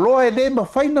 O loa ele ma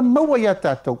whaina maua i a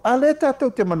tātou. A le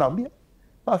tātou te manamia.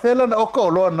 Ma whela na oka o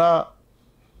loa na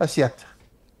asiata.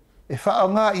 E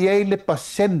whao ngā i ei le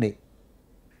pasene.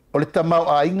 O le tamau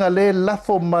a inga le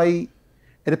lafo mai.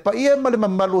 E le pa ia ma le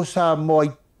mamalu sa moa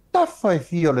i tafa e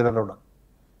fio le rarona.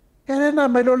 E rena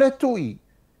mai lo le tui.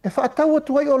 E whaatau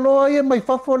atu ai o loa ia mai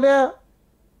fafo lea.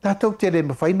 Tātou te le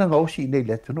mawhaina ngausi i nei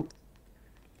le tunu.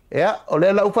 Ea, o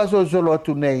le lau whaso zolo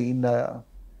atu nei ina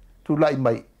tūlai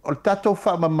mai. O le tātou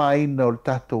whaamamaina o le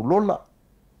tātou lola.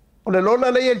 O le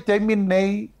lola le el teimin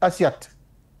nei asiata.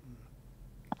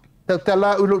 Tau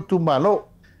tala ulo tu malo.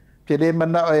 Te le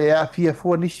mana e a fia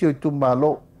fua nisi o tu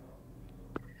malo.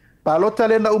 Palota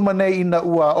le na uma nei ina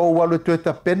ua o walu tu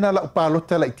eta pena la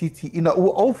palota la ititi ina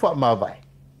ua o fa mavai.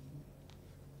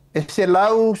 E se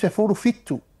lau se furu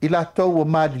fitu i la tau o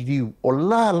maadiriu o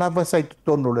la lava sai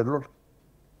tono le lola.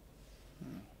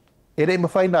 E rei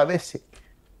mawhai na vese.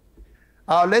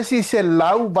 A o lesi se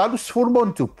lau walu se furu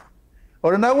montupu.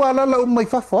 O le na ua alala uma i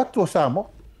fafo atu o Samoa.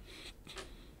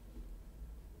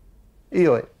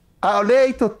 Ioe. A o lea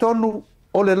i to tonu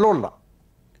o le lola.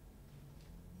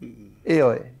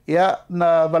 Ioe. Ia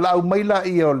na walau maila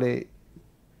i o le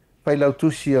whailau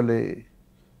tusi o le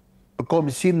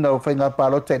komisina o whainga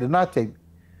pālota i le nātei.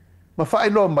 Ma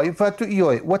whaelo mai, whatu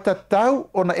ioe, wata tau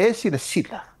o na esi le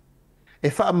sila.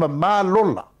 E wha ma mā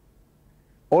lola.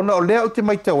 Ona o lea o te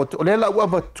maitau, o lea la ua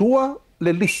watua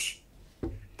le lisi.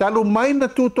 Talu mai na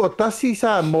tūto o tasi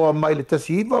sa moa mai le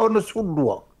tasi iwa o na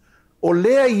sulua. O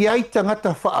lea iai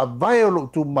tangata wha vai o lo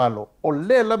tu malo. O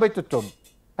lea la mai te tonu.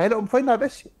 Aina o mwhaina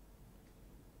vesi.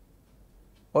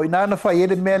 O ina ana whai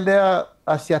ele mea lea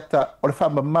asiata o le wha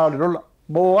mamau le rola.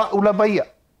 Mo a ula maia.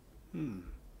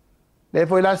 Le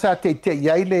foi la sa te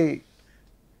iai le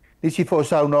nisi fo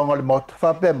sa unonga le mota.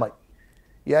 Wha pe mai.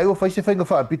 Iai o whaise whainga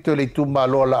wha pito le tu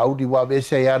malo la audi wa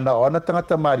vese ana o ana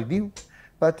tangata mari diu.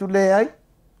 Whatu le ai.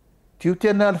 Tiu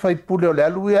tena al whai pule o le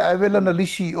alu ia avela na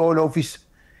lisi o le ofisa.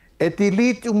 E te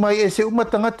lit umai e se uma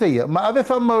tangata ia. Ma ave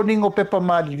wha mauningo pepa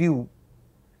mari diu.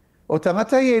 O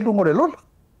tangata ia e lungo le lola.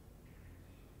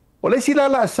 O le si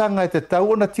la sanga e te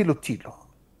tau o na tilo tilo.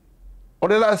 O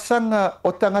le la sanga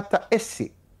o tangata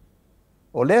ese.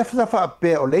 O le wha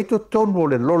pe o le to tonu o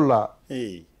le lola.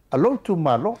 A lo tu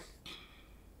malo.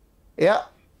 Ea,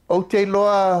 o te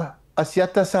loa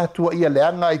asiata sa tua ia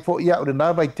leanga i fo ia o le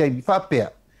nawa i teimi wha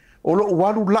pea. o lo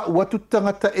walu la watu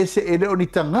tangata ese ele o ni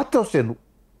tangata o senu.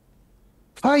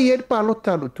 Fai e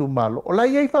palota lu tu malo. O la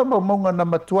iei fa maunga na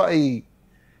matua i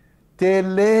te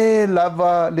le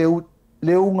lava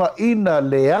leunga ina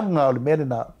leanga o le mene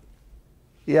na.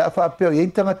 Ia fa peo iei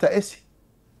tangata ese.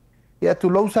 Ia tu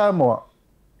lau Samoa.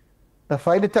 Na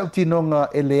fai le tau tinonga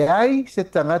e le ai se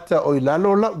tangata o i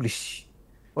lalo la ulisi.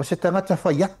 O se tangata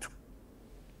fai atu.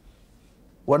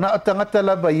 Wana o tangata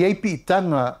lava iei pi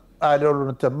itanga a le olo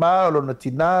na tama, olo na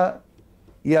tina,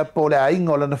 ia po le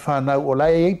ainga o lana whanau o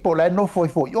lai iei po lai no foi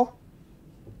foi o.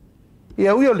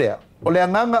 Ia ui o lea, o le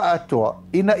anganga atoa,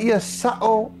 ina ia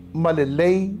sao ma le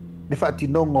lei le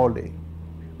whaatinonga o le.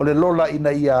 O le lola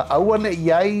ina ia auane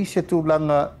iai se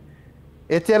tūlanga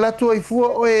e te alatua i fua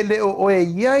o e leo o e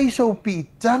iai sau pi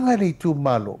itanga li tu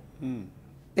malo.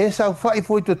 E sau whai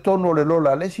foi to tono o le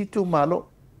lola le si tu malo.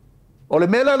 O le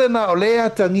mela le na o le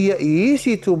atangia i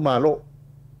isi tu malo.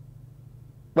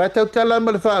 Vai tau tala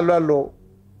ma le whaalalo.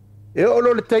 E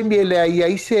olo le taimi e lea ia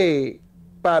ise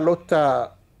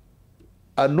pālota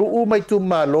anuu mai tu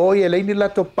malo i e leini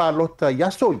lato pālota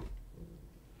yasoi.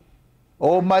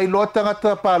 O mai loa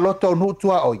tangata pālota o nuu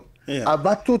tua oi. A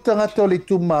watu tangata o li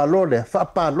tu malo le wha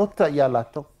pālota ia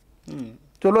lato.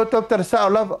 Tu lo tau tarasa o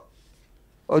lava.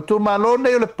 O tu malo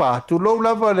nei o le pā, tu lo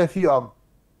lava le fiong.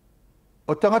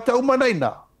 O tangata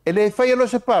umanaina. E le whai alo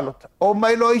se pālota. O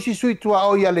mai lo isi sui tua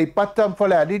o ia le pata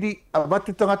mwhale aliri a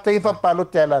watu tangata i wha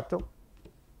pālota e lato.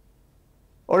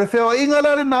 O le whea inga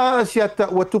lare nā siata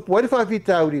ua tupu ere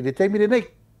whawhita auri le taimi le nei.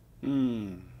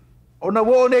 O na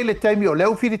wo nei le taimi o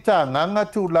leu whirita nganga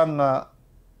tūlanga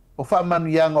o wha manu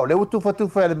ianga o leu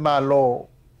tufa le malo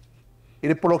i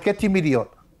le poloketi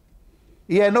miliona.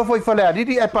 Ia e nofo i whale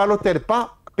aliri e pālota e le pā.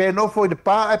 Pe nofo i le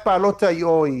pā e pālota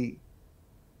i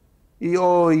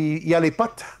i ale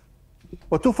pata.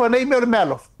 O tufa nei me o le mea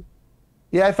lof.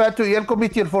 Ia e whatu i el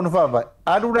komiti el fono whawai.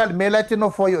 Aru le mea te no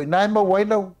foi o i nai ma wai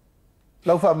lau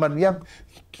wha manuiang.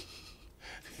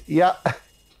 Ia,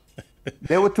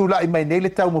 lewa tu lai mai nei le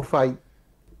tau mo whai.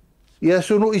 Ia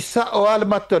sunu i sa o ale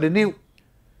mato le niu.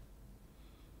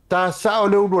 Ta sa o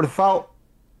leu lo le whao.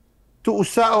 Tu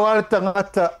usa o ale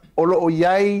tangata o lo o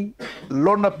iai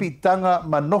lona pitanga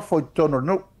ma nofo i tono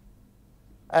no.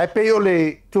 Ai pe o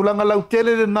le tulanga lau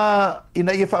tele le na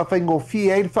ina ia whaafengo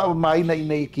fia i wha maina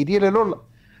ina i kiria le lola.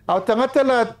 Au tangata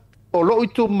la o lo i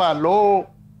tu malo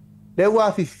le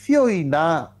ua fifio i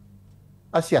nā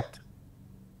asiata.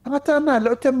 Tangata nā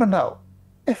leo te manao.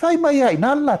 E whai mai ai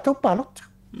nā la tau pālota.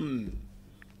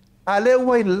 A le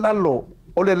ua i lalo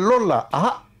o le lola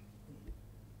aha.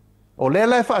 O le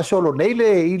lai wha solo nei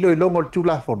le ilo i longo le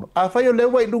tulafono. A whai o le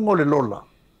ua i lungo le lola.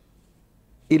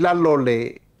 I lalo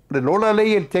le lola le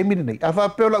i el teimini nei. A wha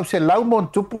peo lau se lau mon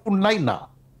tupu naina.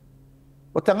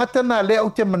 O tangata nā le au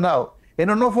te manao. E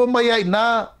no nofo mai ai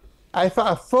nā ai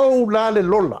wha fau la le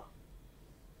lola.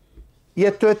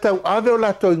 Ia toe tau ave o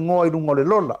lato i ngoa i lungo le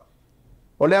lola.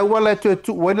 O le awala e toe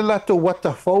tu uene lato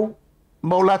wata fau.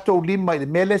 Ma o lato lima i le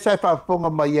mele sai wha ponga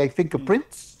mai ai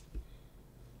fingerprints.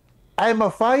 Ai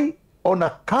mawhai o na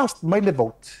cast mai le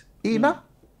vote. Ina.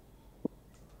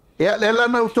 Ia le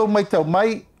lana utou mai tau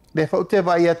mai. Le whau te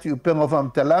vai atu upenga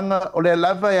whamtalanga. O le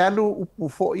lava e alu upu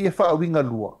fo i e wha awinga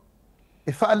lua.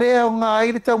 E wha lea o ngā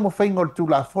aire tau mo whaingo le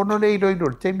tūla whono le ilo ilo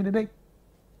le teimine nei.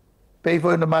 Pei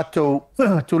fo ina mātou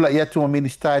tūla i atu o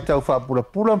minister e tau wha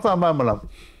pula wha mamalam.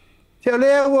 Te o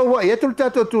lea ua i atu le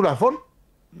tātou tūla whono.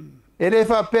 E le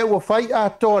wha pe ua whai a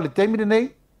toa le teimine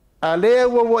nei. A lea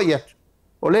ua i atu.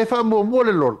 O le wha mua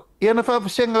le lola. Ia na wha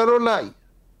whasenga rola i.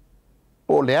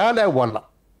 O le ale wala.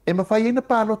 E mawhai ina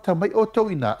pālota mai o tau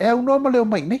ina. E au noma leo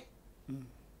mai nei.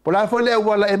 Po la wha lea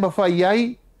wala e mawhai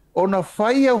ai. O na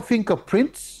whai au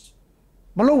fingerprints.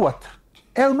 Malo wata.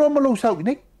 E au noma lo sau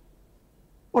nei.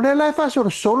 O le lai wha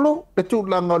solo. Le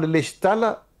tūlanga o le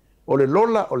lestala. O le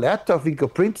lola. O le ata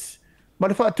fingerprints. Ma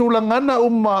le wha tūlanga ana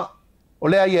o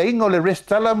le aia inga o le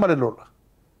restala ma le lola.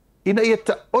 Ina ia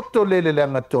ta oto le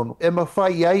leanga tonu. E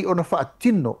mawhai ai o na wha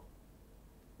tino.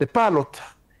 Le pālota.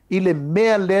 I le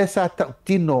mea lea sa tau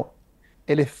tino.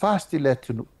 E le fasti le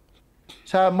atunu.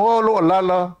 Sa moalo o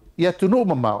lala. I atunu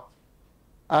mamao.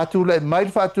 Atu le mai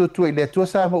wha atu i le atua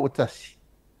Samoa o Tasi.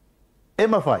 E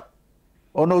mawhai.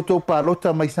 O no tau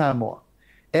pālota mai Samoa.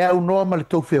 E au noa ma le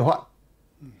tau whioha.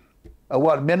 A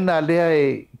wal mena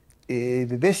lea e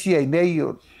vevesi ai nei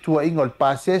o tua ingo le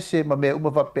pāsese ma mea uma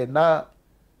whapena.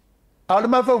 A le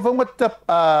mawhau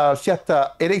whaungata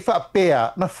siata e rei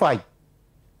whapea na whai.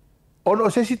 Ono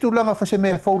se si tūlanga whase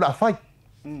mea whaula a whai.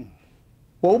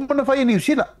 O umana whai e New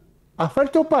Zealand. A whai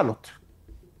tau pālota.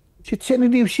 Si te sene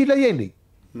New Zealand i nei.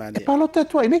 E pālota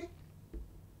atua i nei.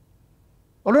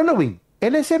 O lona wing. E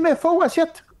le se mea whaua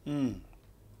siata.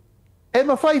 E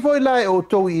ma fai foi lai o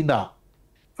tau ina.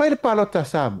 Fai le palota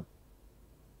samu.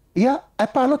 Ia, e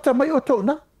palota mai o tau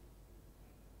na.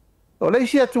 O lei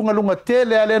sia tunga lunga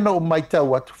tele alena o mai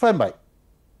tau atu. Fai mai.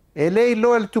 E lei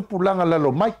loa le tupulanga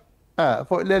lalo mai.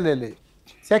 Foi le.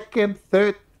 Second,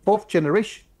 third, fourth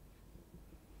generation.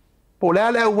 Po le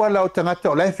ale wala o tangata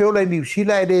o lai feo lai New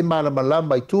Zealand e le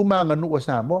malamalama i tūmanga nua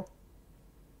Samoa.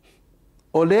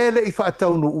 O le i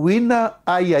whaatau nu uina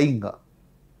ai ainga.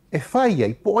 E whai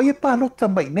ai, po ai e pālota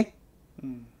mai ne.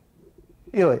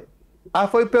 Ioi, a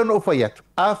whai peo no whai atu.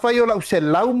 A whai o lau se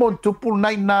lau mon tupul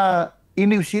nai na i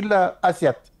New Zealand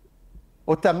asiat.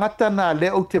 O tangata na le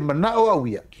o te mana o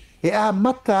awia. E a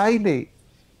mata ai le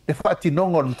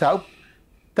whaatinongo o mtau.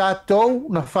 Tātou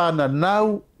na whana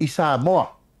nau i Samoa.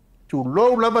 Tu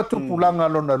lou lama tupulanga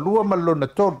lona lua ma lona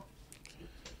tonu.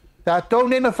 Tātou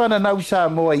ne na whana nau i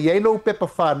Samoa, i eilo pepa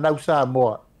whana nau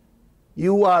Samoa.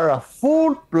 You are a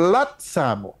full blood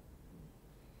Samoa.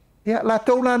 Ia, la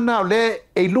tau na nao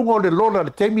le e lungo le lola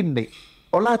le temin nei.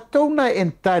 O la tau na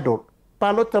entitled,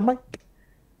 palota mai.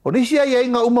 O nisi ai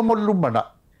inga uma mo lumana.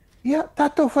 Ia,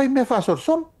 tātou whai mea whasor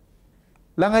son.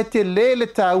 Langa te le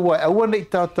tāua, aua nei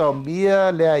tātou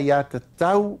mia lea ia te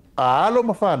tau, a alo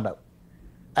ma whanau.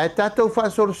 Ai tātou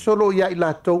whasor solo ia i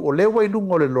la tau o lewa i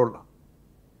lungo le lola.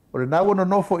 O le nā wana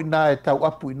nofo i nā e tau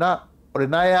apu i nā. O le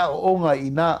nā ea o onga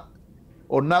i nā.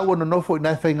 O nā wana nofo i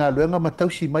nā e whai ngā luenga ma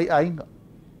tausi mai ainga.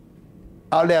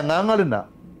 A le anganga le nā.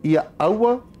 Ia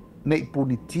aua nei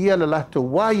punitia le lato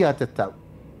wai a te tau.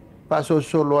 Paso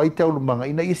solo ai tau lumanga.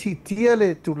 Ina isi tia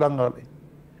le tūlanga le.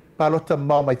 Palota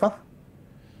mau mai whafa.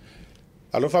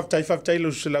 Alo whaftai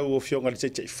lo se lau o fionga le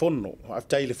te fono.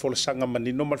 Whaftai le folasanga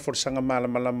manino ma le folasanga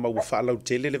malama ma ua whaalau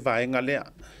tele le vaenga lea.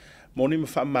 Moni ma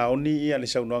wha maoni ia le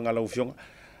saunoa ngā lau fionga.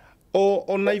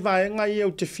 O nei vaenga ia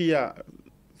o te fia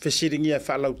whesiringi a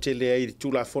whaalau tele ai le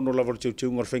tūla fono lava te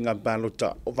utunga whainga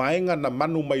balota. O vaenga na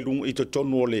manu mai lungu i to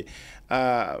tonu o le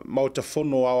mauta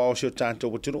fono au sio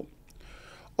tātou watino.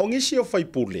 O ngisi o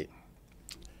whaipule.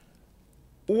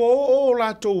 Ua o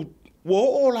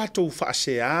lātou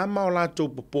whaasea ma o lātou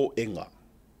popo enga.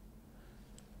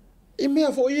 I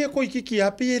mea fo ia koi kiki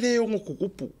api e le o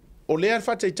ngokukupu. O lea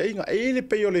whatai tainga, e le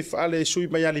pei o le whaale sui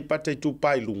mai ali patai tu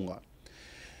pai lunga.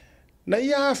 Na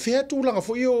ia whea tūlanga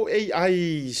fo i o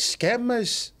AI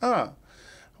scammers,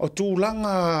 o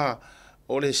tūlanga,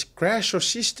 o le crash o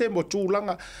system, o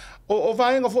tūlanga, o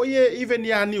vaenga fo i e even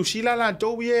ia New Zealand la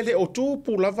tau i e le o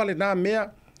tūpu lava le nā mea,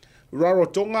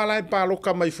 rarotonga lai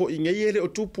pāloka mai fo i ngei e le o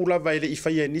tūpu lava e le i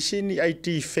whaia nisi ni IT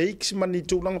fakes mani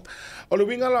tūlanga, o le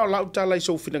winga lao lau tā lai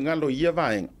sofina ngalo ia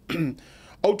vaenga.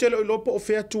 Au te loi lopo o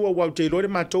whea tua wau te loi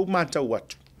mātou mātou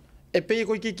atu. E pei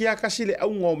koi ki a kasi le au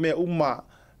ngau mea uma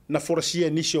na forasia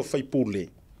nisi o whaipule.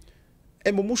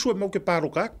 E mo musu e mau ke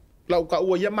pāroka, lau ka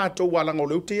ua ia mātou walanga o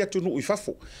leu te atu nu i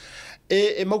fafo.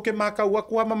 E mau ke māka ua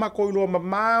kua mama koiloa ma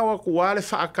māua kua le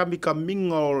whaakami ka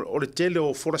minga o le tele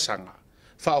o forasanga.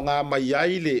 Whao ngā mai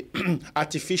ai le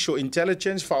artificial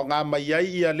intelligence, whao ngā mai ai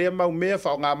ia lea mau mea,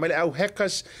 whao ngā mai le au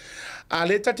hackers, a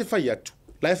le tate whai atu.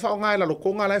 Lai whao ngā e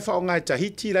lalokonga, lai whao ngā e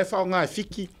Tahiti, lai whao ngā e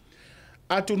Fiki.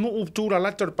 Atu nuu tūra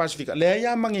lata o Pasifika. Lea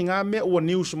ia mangi ngā mea ua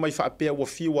news mai whaapea ua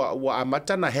fiwa ua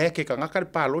amata na heke ka ngakare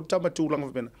pālota ma tūlanga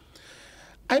whapena.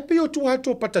 Ai pe o tū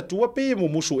hatu o patatua pe e mo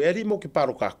musu eri mo ke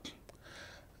pāro kaku.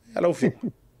 Hello, Phil.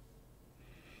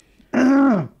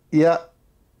 Ia.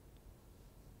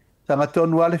 Tanga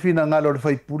tonu ale fina ngalo le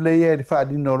whaipule ia le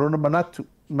whaadino rona manatu.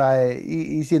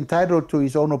 He's entitled to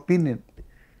his own opinion.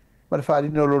 Ma le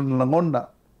whaadino rona langona.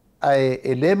 Ai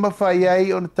e le mawhai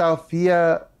ai o na tau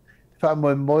fia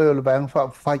whaamoemoe o le vaianga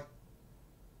whaafai.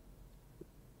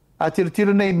 A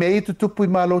tiro nei mei tu tupu I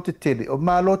malo te tele. O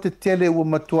malo te tele ua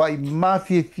matua I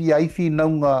mafia fia I fi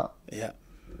naunga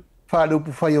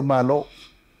whaalupu whai o malo.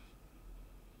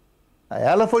 Ai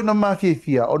ala foi na mafia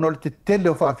fia o no le te tele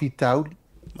o whaafi tauli.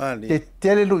 Te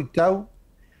tele lui tau.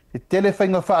 Te tele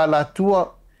whainga whaalatua.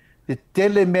 Te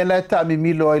tele me lai ta mi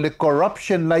milo ai le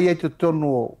corruption lai ai tu tonu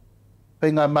o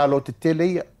whainga malo te tele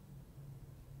ia.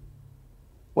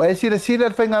 Wa e sila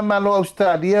whainga malo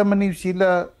Australia ma New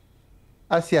Zealand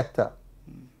asiata.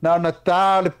 Nā na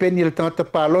tā le peni le tangata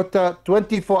pālota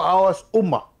 24 hours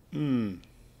uma.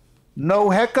 No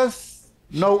hackers,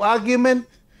 no argument,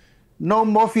 no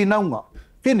mofi naunga.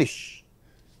 Finish.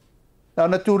 Nā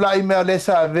na tūlai mea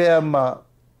lesa avea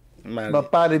ma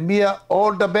pare mia.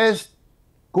 All the best.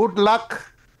 Good luck.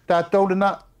 Tātou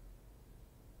lena.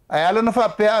 Ai ala na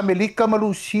whapea Amerika ma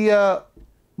Lucia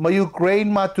ma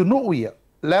Ukraine ma tunu ia.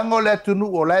 Lango le tunu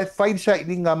o lai whainsa I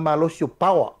ngā malosio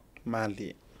power.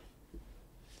 Mali.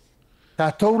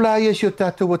 Tātou la ia sio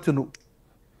tātou atunu.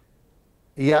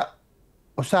 Ia,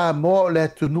 o Samoa le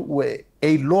tunu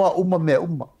e loa uma me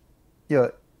uma. Yo,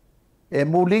 e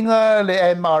mulinga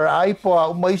le MRI po a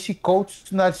uma isi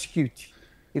coach na security.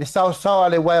 I le sao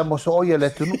le wai mo so oia le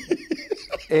tunu.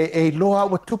 E loa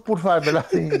wa tupu fa bela.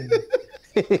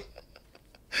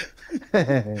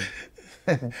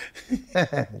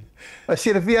 Ma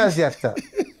si le via asiata.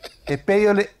 E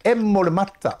peo le emmo le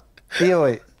mata. Io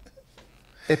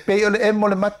e peo le emmo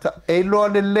le mata. E loa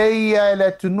le leia e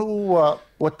le tunu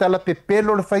wa tala pe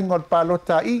pelo le fainga o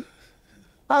palota i.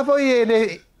 A voi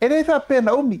e le fa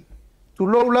pena umi. Tu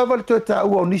lo lava le tota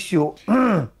ua onisio.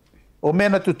 O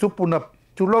mena tu tupu na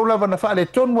tu lo lava na fa le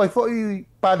tonu ai foi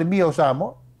pale mia o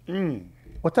Samoa.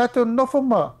 O tato nofo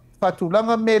ma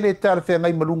fatulanga me le tala fe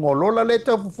ngai malunga o lola le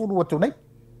tau fufuru o tunai.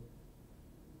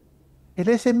 E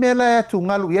le se mela e tu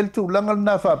ngalu i tu langa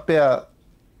na fa pea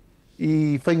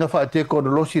i whainga wha te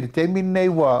kono losi le temi nei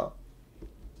wa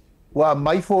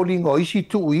mai falling o isi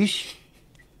tu isi.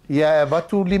 Ia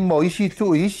watu lima o isi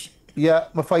tu isi. Ia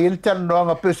mawhai ele tala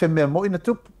noanga peo se mea mo ina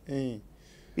tupu.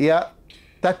 Ia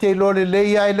tate lo le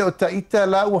leia ele o taita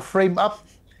la ua frame up.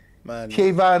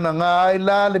 Kei vana ngā ai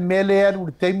la le mele aru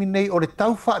le temi nei o le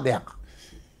tau wha leanga.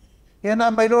 Ia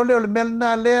nā mai lo leo le mele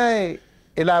nā lea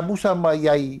e la musa mai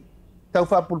ai tau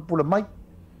wha pulpula mai.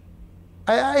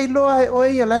 Ai loa e oe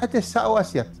ia la te sao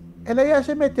asiat. E la ia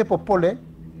se me te popole.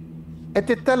 E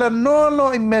te tala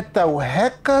nolo i me tau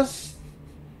hackers.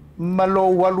 Ma lo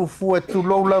walu fua tu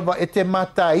lo lava e te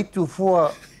mata i tu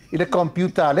fua i le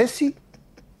computer lesi.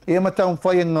 E ma tau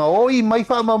whaia ngā oi mai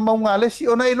wha mau ngā lesi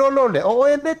o nei lolo le. O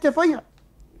e le te whaia.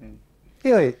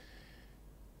 Ioe.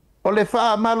 O le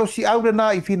wha malo si aure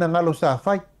nā i fina ngalo sa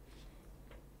whai.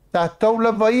 Tā tau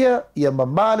lava ia ma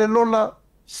male lola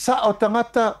sa o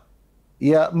tangata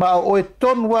ia ma o e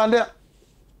tonu wa lea.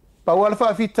 Pa wala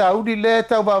wha fita auri le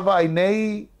tau wawai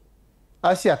nei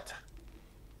asiata.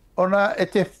 Ona e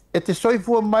te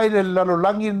soifua mai le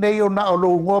lalolangi nei o na o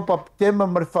lou ngoa pa tema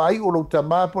ma le whai o lou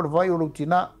tamā po le whai o lou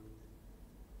tina.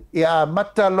 Ia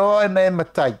mata loa e na e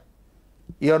matai.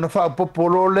 Ia ona wha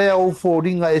popolo lea o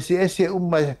fōringa ese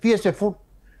uma fia se furu.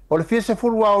 O le fia se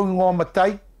furu wa o ngoa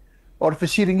matai. O le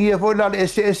fasiringia foi la le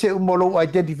ese uma lou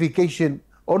identification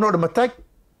o no le matai.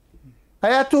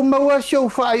 Ai atu maua show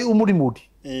whai umuri muri.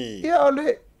 Ia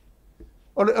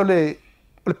o le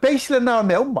peisle na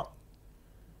mea uma.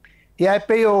 Ia e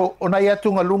peo o nai atu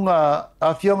ngā lunga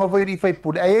a fionga vai ri whai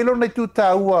pule. Ai elo nei tu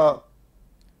tā ua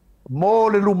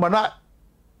mō le lumana.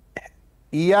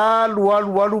 Ia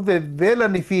lualu ve vela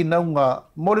ni whinaunga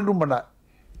mō le lumana.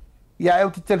 Ia e o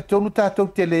te teletonu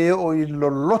tātou te leo o i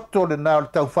loloto le nā o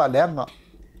le tau whaleanga.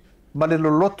 Ma le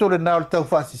loloto le nā o le tau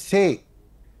whasese.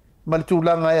 Ma le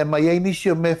tūlanga e mai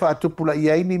einisi o me whaatupula i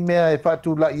aini mea e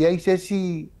whaatula i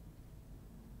aisesi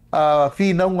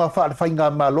whinaunga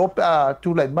whaatawhainga mā lope a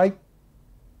tūlai mai.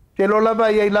 Te lo lava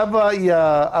i lava i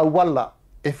a wala.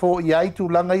 E fo i ai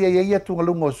tūlanga i ai atunga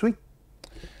lunga o sui.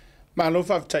 Malo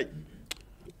whaftai.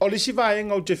 O le si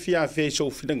vaenga o te fia fe so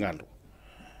whina ngalo.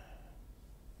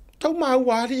 Tau maa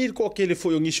wari i ko ke le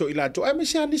fo ngiso i lato. Ai me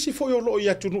se anisi fo lo i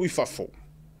atunu i fafo.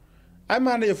 Ai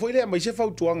mana e fo ile mai se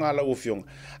fau tuanga la o fionga.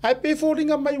 Ai pe fo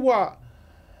ringa mai wa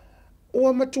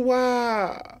o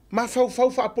matua ma fau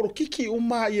fa por kiki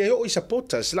uma i o i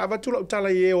supporters la vatula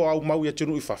utala i o au mau i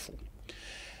atunu i fafo.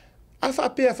 Afa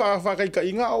pe fa ka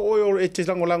inga o e te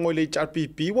langolango i le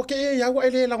HRPP wa ke ia wa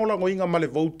ele langolango inga ma le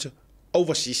vote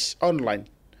overseas online.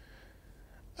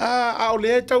 A o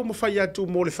le tau mo fai atu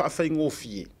mo le fa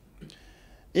ngofie.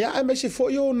 Ia ai mai se fo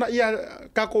yo na ia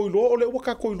ka koilo o le wa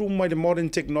ka koilo mai le modern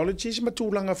technologies ma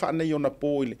tulanga fa na yo na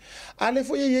poile. Ale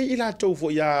fo ia i la tau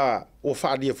fo ia o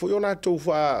fa dia fo yo la tau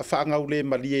fa ngaule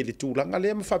ma le tulanga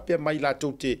le ma fa pe mai la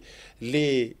tau te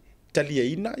le talia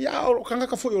ina ya o kanga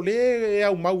ka fo yo le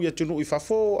ya mau ya tunu i fa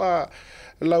fo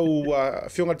lau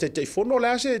fionga te fono le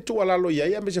ase tu ala lo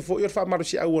ia me se fo yo fa maru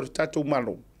si au tatu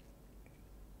mano.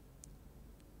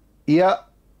 Ia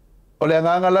o le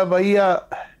nganga lava ia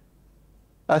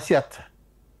asiata.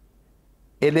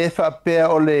 E le whapea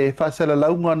o le whasala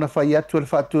launga na whai atu le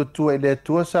whatuatua e le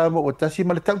atua Samoa o Tasi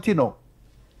ma le tautino.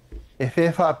 E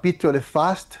whapito le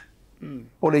fast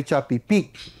o le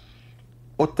HRPP.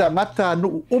 O tangata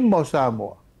anu umma o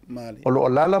Samoa. O lo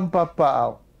lalam papa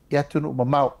au. I atu nu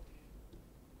mamau.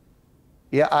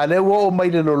 Ia a lewa o mai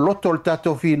le loto le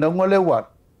tato whina unga le wan.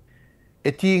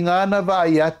 E ti ngana va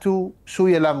i atu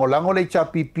sui e lango le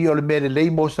HRPP o le mere lei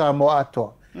mo Samoa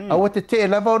atoa. Awa te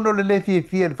lava ono le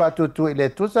fia le whatuatua i le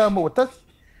atua Samoa o Tasi.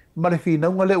 Ma le whina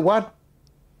unga le wan.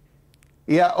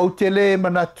 Ia o te le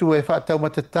manatu e whatau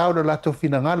matatau le lato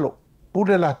whina ngalo.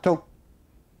 Pure lato.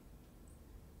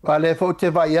 Pa le fo te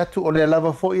vai atu o le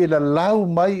lava fo i la lau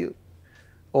mai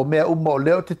o mea uma o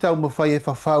leo te tau mawhai e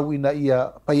whawhau ina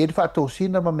ia pai eri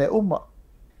whaatosina ma mea uma.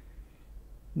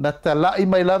 Na ta lai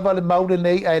mai lava le maule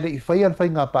nei ai le i whai al whai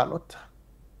ngā pālota.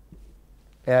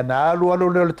 E ana alu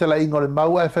leo le tala ingo le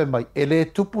mau ai whai mai. E le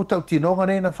tupu tau tinonga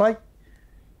nei na whai.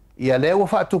 Ia leo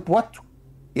whaatupu atu.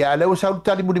 Ia leo saulu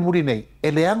tali muri nei.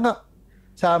 E le anga.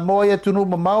 Samoa ia tunu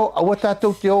mamao. Awa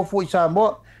tātou te ofu i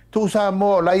Samoa. Tu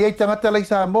Samoa. Lai ei tangata lai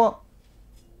Samoa.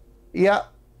 Ia.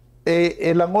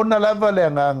 E langona lava le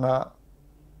anga.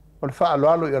 O le wha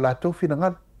alo i o lātou fina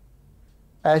ngana.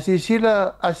 A si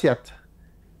sila asiata.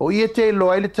 O ia te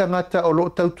loa ile tangata o lo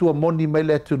tautua moni mai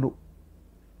le tunu.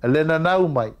 Le na nau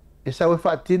mai. E sa we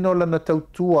whaatino lana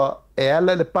tautua e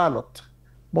ala le palot.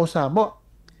 Mo Samoa.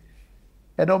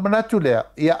 E no manatu lea.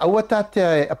 Ia aua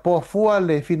tātea e apoafua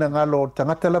le fina ngalo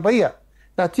tangata lava ia.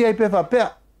 Na tia i pewa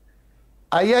pea.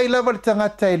 Ai lava le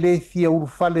tangata e le thia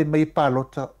urufale mai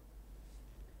palota.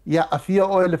 Ia afia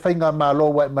o le whainga malo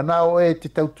wai. Mana o e te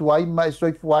tautua ai mai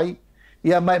soifu ai.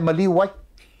 Ia mai mali wai.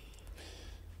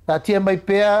 Na tia mai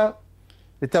pea.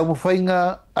 Le tau mo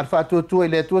whainga al whaatuatua i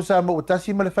le atua sa mo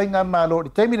utasi ma le whainga malo. Le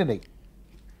taimine nei.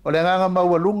 O le nganga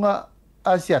maualunga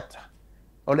asiata.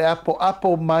 O le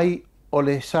apo mai o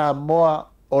le Samoa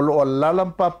o lo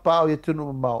lalam papa o ia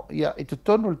tunu mau. Ia i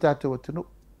tonu le tātou tunu.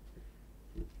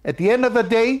 At the end of the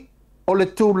day, o le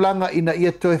tūlanga ina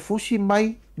ia toe fusi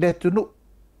mai le tunu.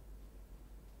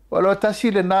 O lo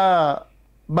tasi le nā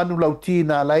manu lauti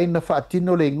nā laina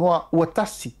whaatino le ngoa ua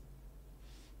tasi.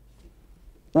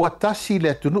 Ua tasi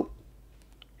le tunu.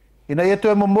 Ina ia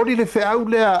toe mamori le whiau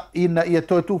lea ina ia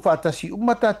toe tū whaatasi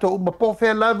uma tātou uma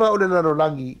pōwhea lava o le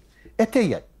larolangi. E te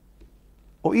iai.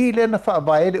 O i le na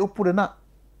whaavae le upu le nā.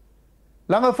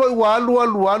 Langa whai wa alu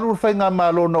whai ngā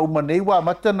mālo na umanei wa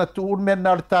mata na tu un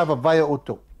mena le tāwa vai o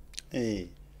to.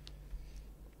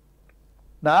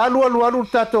 Na alu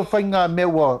tātou whai ngā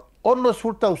mewa ono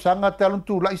sulta usanga talun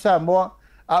tu lai Samoa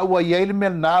a ua iei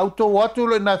mel na auto watu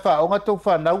lo ina whaonga tau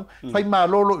whanau whai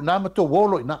mālo lo ina mato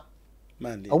wolo ina.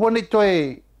 Awa ni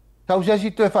toe tau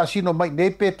sesi toe whaasino mai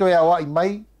nepe toe awa i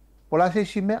mai o la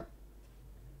sesi mea.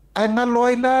 Ai ngā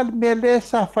loai la mea le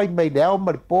sa whai mai lea o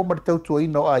maripō maritau tua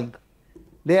ino ainga.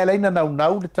 Lea leina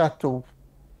nau le tātou.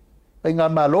 Ai ngā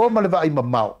malo ma le vai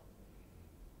mamau.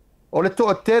 O le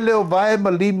toa tele o vae ma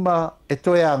lima e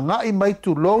toe a ngai mai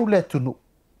tu lou le tunu.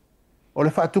 O le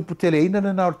whaatupu tele ina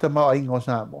le nao le tamau ainga o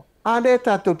Samoa. A le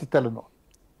tātou te talanoa.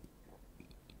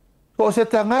 O se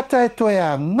tangata e toe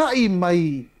a ngai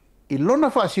mai i lona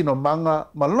whaasino manga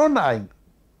ma lona ainga.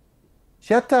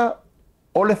 Siata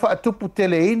o le whaatupu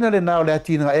tele ina le nao le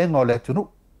atina enga o le tunu.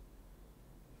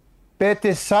 Pe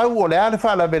te sau o le ale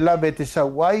whaalawe te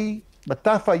sau ai, ma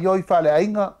tawha ioi whaale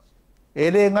ainga, e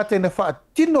le ngate na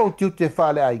whaatino tiu te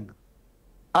whaale ainga.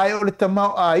 Ai o le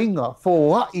tamau ainga,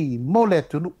 fo ai mo le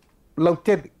tunu, lau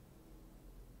tebi.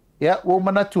 Ia, o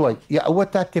manatu ai, ia ua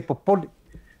tā te popole.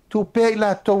 Tu pe i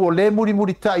la tau o le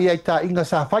muri ta i ai tā inga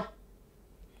sa whai.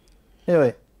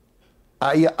 Ewe,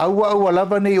 a ia aua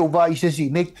lava nei o va i sesi,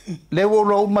 nei lewo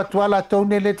lo umatua la tau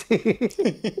ne le te.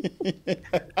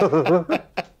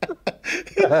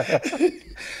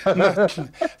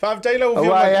 Whaamtai lau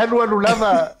whia.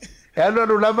 E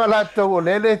anu lava la tau o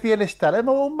le fia le stare,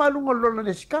 ma o malunga lona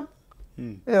le sikam.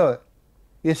 Ewe,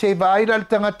 ia sei va aira le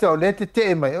tangata o le te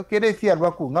e mai, o kere fia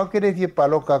waku, ngau kere fia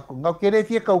paloka aku, ngau kere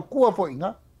fia kaukua fo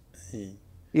inga.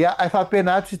 Ia, ai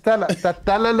whapena atu tala, ta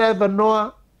tala le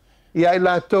vanoa, ia i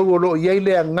la tau o lo iei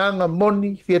le nganga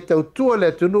moni, fia tau tua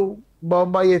le tunu, ma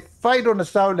mai e whairo na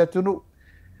sao le tunu,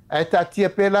 ai ta tia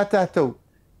pe la tātou.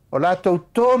 O la tau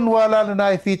tonu ala na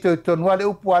e fito i tonu ale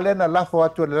upu ale na lafo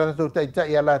atu le la tau taita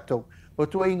i ala tau. O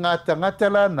tua i ngata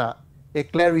la na e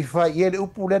clarify i ele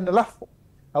upu le na lafo.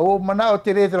 A o mana o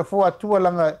te letra fo atua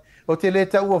langa, o te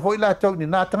letra ua fo i la tau ni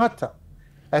nā tangata.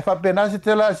 Ai whapena se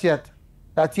te la siata.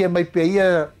 Ta tia mai pe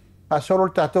ia a solo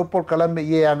tātou por kalame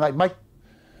i e angai mai.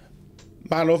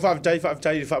 Malo whaaftai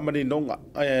whaamani nonga.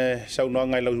 Saunoa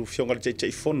ngai lau fionga le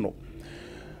te fono.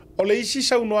 O le isi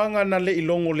saunoanga na le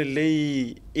ilongo le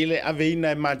lei i le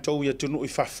aveina e mātou ia tunu i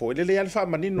whafo. Le ale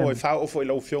whaamani no e whao ofo i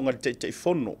lau fionga le te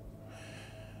fono.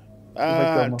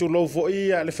 Tu lau fo i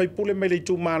le whaipule mai le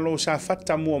tu malo sa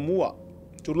fata mua.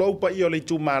 Tu lau pa i o le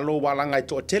tu malo walanga i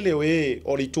toa tele o e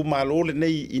o le tu malo le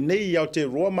nei i nei au te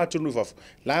roa mātunu i whafo.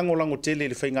 Lango tele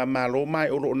le whainga malo mai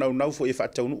o lo nau fo i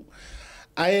whataunu.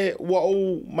 Ai wa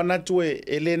o manatu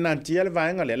e le nanti ale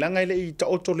vaenga le langa ile i ta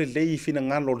oto le lei fina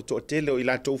ngalo le to tele o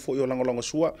ila to fo yo lango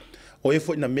sua o e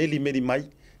fo na meli mai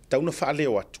tau na fa le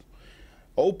watu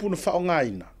o upu na fa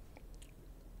ngaina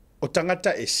o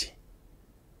tangata ese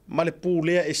male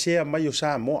pulea ese mai o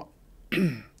Samoa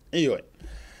iyo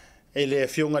ele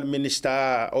fionga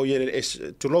minister o ye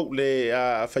tulo le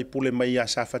fai pule mai a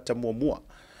sa fata mua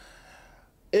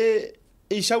e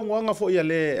sa nga fo ia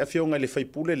le fionga le fai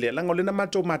pule le langa le na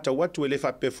mato mata watu ele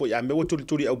fa pe fo ya me wotu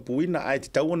turi au buina ai te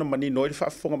tau na mani no fa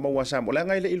fonga maua sa mo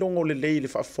langa ile ilongo le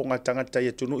fa fonga tanga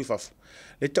tai tunu i fa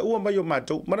le tau mai o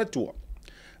mato mana tua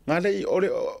ngale ole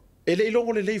ele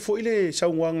ilongo le fo ile sa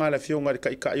nga la fionga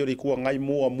ka yo ri ku ngai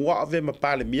mua ave ma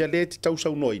pale mia le te tau sa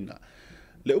noina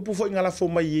le upu fo ngala fo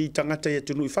mai i tangata ia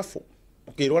tunu i fafo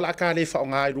ke rola ka le fa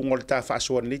nga i rungo le ta fa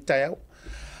so ni tai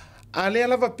ale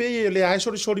lava pe le ai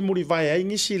sori muri vai ai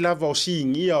ngisi lava o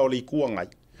singi o le kuangai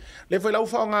le foi lau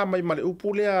fa nga mai male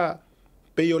upu le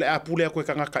pe yo le apu le ko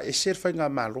kanga ka eser fa nga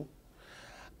malo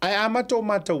ai amato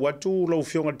mata watu lo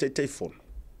fionga te telefone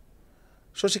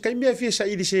so se kai me fi sa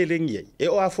i se lengi e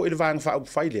o afo il vang fa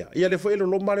fa ile ia le foi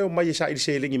lo male o mai sa i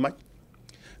se lengi mai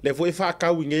le foi fa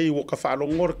ka winge wo ka fa lo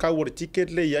ngor ka wo ticket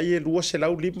le ia e lu se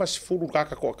lau limas fulu ka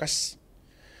ko kasi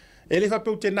ele fa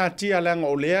pe tena tia langa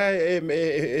o lea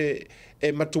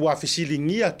e matua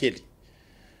fisilingia keli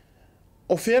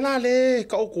o fela le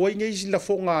ka o ko inge la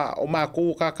fonga o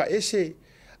mako ka ese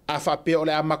a fa pe o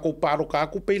le amako paro ka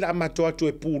ku pe la matua tu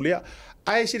e pulea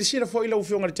ai sila fo ila o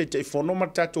fionga te fono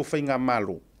mata to fainga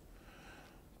malo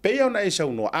pe ona e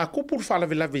sauno a ku por fala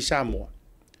vela Samoa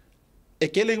e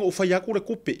kele o fa yaku le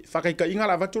kupe fa ka inga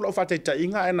la vatu o fa te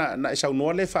inga na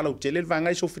sauno le fa lo tele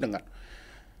vanga so finanga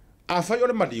a fai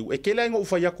ole maliu e kele ngo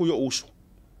fa yaku yo uso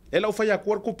e la fa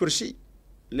yaku ku persi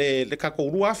le ka ko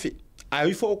ruafi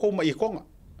ai fo ko mai konga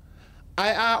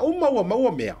ai a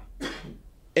uma mea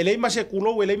ele ma se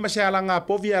kulo ele ma se alanga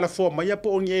po via la fo mai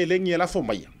po nge le nge la fo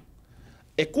mai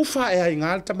e kufa e ai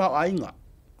ngalta ma ainga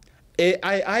e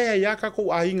ai ya ka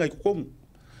ko ainga ko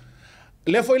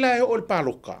le foi la e ol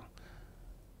paloka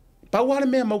pa wala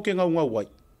me mau ke ngau wai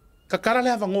ka kara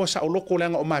le avango sa o loko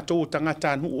lenga o matou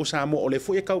tangata nu o Samoa o le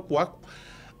foi e kau kuaku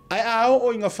ai ao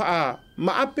o inga faa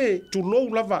ma ape tu lou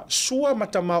lava sua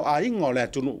matamau a inga o le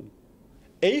atunu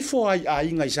e ifo ai a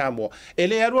inga i Samoa e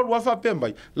le arua lua fa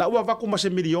pembai la ua vaku ma se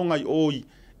milionga i oi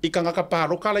i kanga ka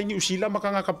paro kala ingi usila ma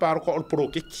kanga ka paro ka ol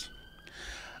prokeki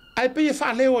ai pe e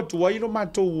faa leo atu ai lo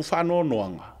matou fa no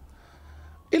noanga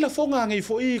ila fonga ngai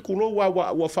fo i kulo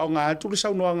wa fa nga tu le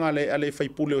sau noanga le ale fai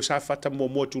pule o sa fata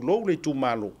mo tu lou le tu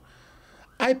malo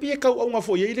ai pia kau au nga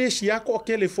fo ye le sia ko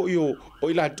kele fo yo o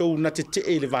ila to na te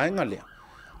le vaenga le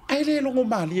ai le longo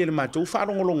mali le matou fa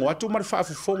longo atu mar fa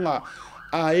fonga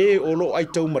a e o lo ai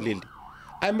tau malele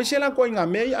ai me sela ko nga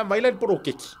me a vai le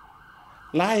prokeki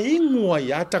la ingua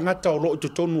ya tangata o lo to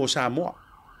tonu o Samoa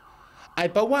ai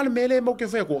pa wal mele mo ke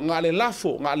fe ko ngale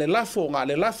lafo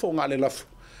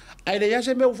ai le ya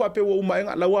se me fa pe o mai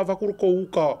la wa va ko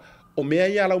uka o mea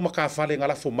ia lau makafale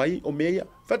ngala fo mai o mea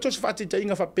fato se fati te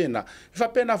inga fa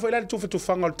pena foi la tu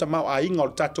fanga o tamau a inga o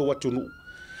tato watunu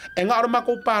e nga ora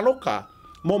mako paloka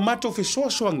mo mato fe so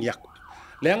ngiaku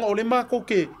le anga o le mako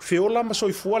ke feola ma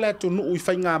soi fuala atunu u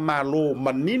fainga malo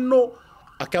manino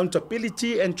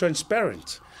accountability and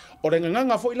transparent o le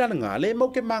nga foi la nga le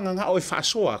mo ke manga nga o fa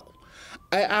so aku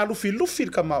ai alu filufi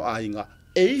ka mau a inga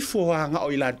e fo nga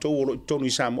o ila to o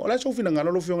tonu Samoa la so fina nga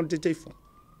lo fionga te fo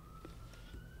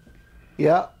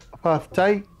ya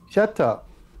faftai chata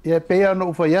ya peia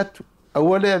no faiatu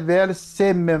awale ver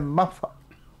seme mafa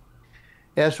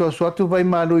e so tu vai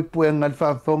malu i puenga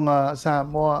fa fonga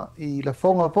Samoa i la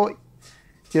fonga foi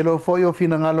te lo foi o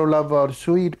fina ngalo lava o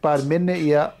sui par mene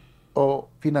ia o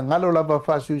fina ngalo lava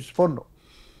fa sui fondo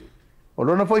o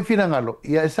lona foi fina ngalo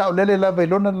ia sa o lele lava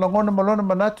lona longona malona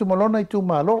manatu malona i tu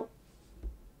malo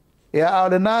e a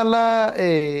le nala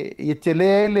e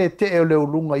tele le te o le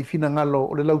ulunga i fina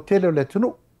ngalo o le lau tele o le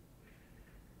tunu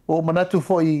o manatu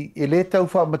foi e le tau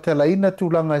fa matalaina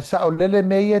tulanga sa o lele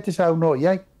meia te sa no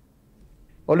iai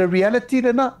o le reality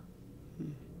le na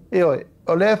e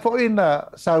o le foi na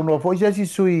sa no foi si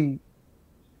sui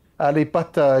a le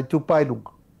pata tu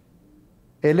pailunga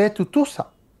e le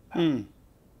tutusa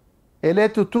e le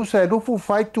tutusa e lufu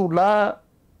fai tu la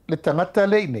le tangata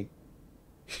le nei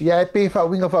ia e pe fa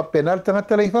winga fa penal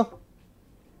tangata le fa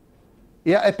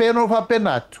ia e pe no fa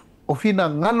penatu o fina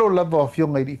ngalo lava o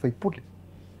fionga i fai pule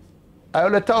ai o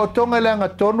le tau tonga le anga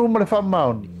tonu ma le fa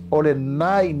maoni o le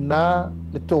nai na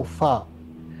le tau fa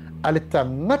a le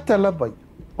tangata lava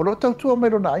o lo tau tua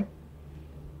mero nai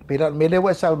pera mele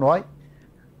wa sa no ai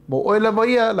mo o lava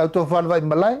ia la tau fa vai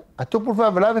malai a tupu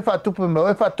fa vai fa tupu me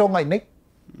o fa tonga i nei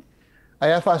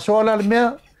ai a fa sola le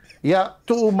mea ia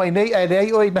tu mai nei ai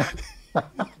dei oi na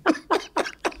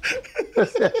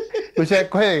Kusai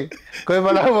koe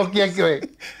wala mo kia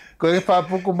koe fa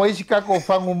puku mai sika ko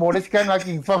fangu mo le sika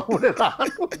ngaki fangu le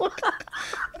rano.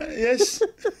 Yes.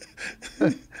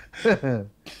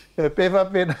 Pefa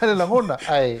pena le langona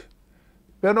ai.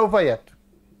 Pe no vai atu.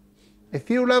 E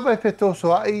fiu lava e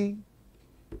fetoso ai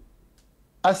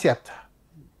asiata.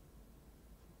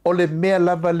 O le mea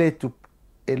lava le tupu.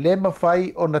 E le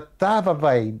mawhai o na tāwa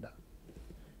vaina.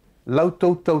 Lau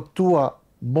tau tua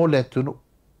mo le atunu.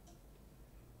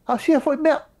 Au sia foi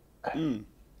mea.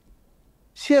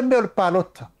 Sia mea o le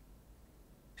pālota.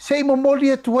 Se mo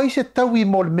moli atu ai se tau I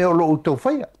mo le mea o lo utau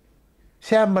whaia.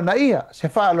 Se amana ia, se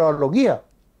wha alo alogia.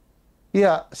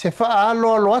 Ia, se wha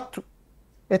alo atu.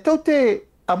 E tau te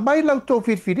amai lau tau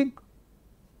whirwhiringa.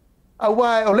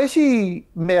 Awa o lesi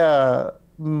mea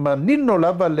manino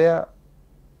lava lea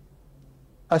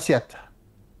asiata.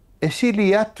 E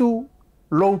sili atu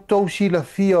lou tau sila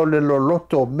fia o le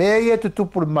loloto. Mea ia te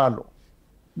tupu le malo.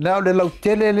 Na o le lau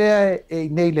tele lea e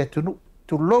nei le tunu.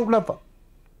 Tu lou lava.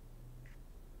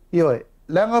 Ioe,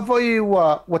 langa foi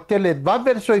wa tele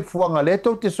vave soi fuanga le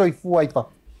tau te soi fua I fa.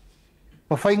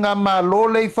 Ma fai ngā malo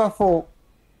le I fafo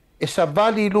e sa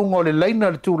vali lungo le laina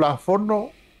le tu la fono.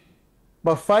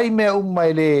 Ma fai mea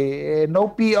umai le no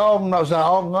pi ong na sa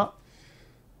onga.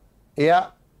 Ia,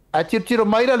 a tiro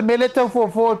maira le mele tau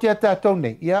fo te atatau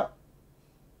nei. Ia.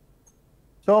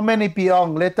 So many pi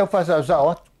ong le tau fasa sa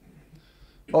atu.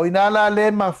 O inala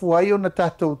le mafuai o na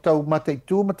tatou tau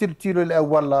mataitu ma tiro le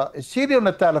awala e siri o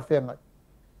na tala whengai.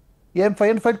 Ia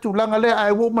mwhai whai tūlanga le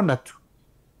ai wo manatu.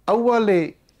 Aua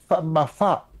le wha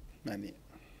mawha.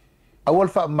 Aua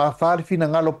le wha mawha le fina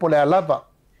ngalo po le alava.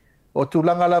 O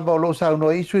tūlanga lava o lo sa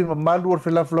uno isui ma malu o le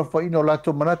whilafulafa ino o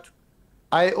lato manatu.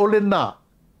 Ai ole nā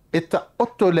e ta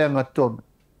oto le angatonu.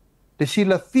 Le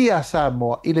sila fia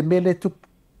Samoa I le mele tupu.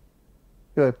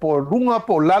 Po runga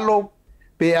po lalo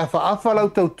pe afa lau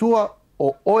tautua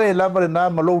o oe lava le nā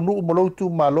malou nuu malou tu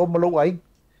malou ai.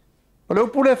 Malou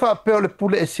pule wha peo le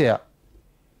pule e sea.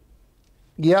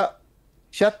 Ia,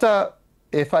 siata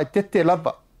e wha tete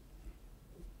lava.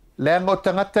 Leanga o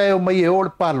tangata e o mai e o le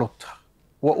palota.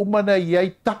 Wa umana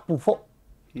iai tapu fo.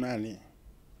 Mani.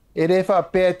 E re wha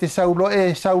pea te saulo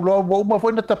wa uma fo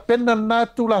ina ta pena nā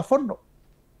tu la fono.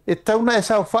 E tauna e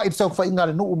sau wha inga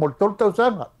le nuu mo le tolu tau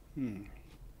sanga.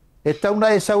 E tauna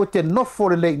e sau te nofo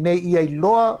le lei nei ia I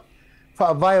loa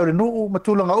wha vai o le nuu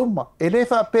matulanga uma. E le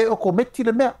wha pe o kometi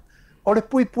le mea. O le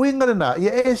puinga le nā.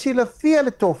 Ia e sila fia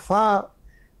le tō wha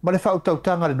ma le wha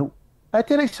utautanga le nuu. Ai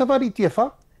te rei savari tia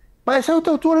wha. Ma e sau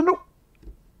tautua le nuu.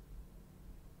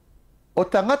 O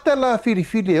tangata la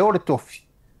whiriwhiri e o le tofi.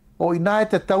 O ina e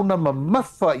te tauna ma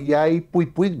mawha iai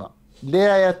puinga.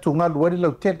 Lea e atu ngā luari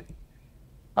lau tele.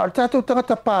 A le tātou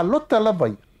tangata pā lota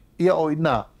lawai. Ia o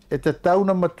ina. E te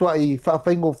tauna matua I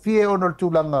whawhaingo fie o nol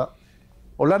tūlanga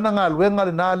o lana ngā luenga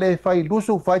le nā le whai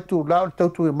lusu whai tū lao le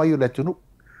tautu e mai o le tunu.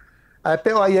 A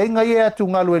peo ai inga ia atu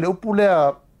ngā lue le upu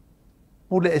lea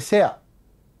pule e sea.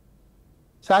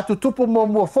 Sa atu tupu mo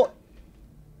mua fo.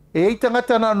 E ei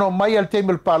tangata na no mai al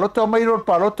teimel palota o mai rol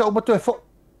palota o mato e fo.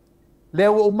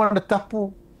 Lea ua umana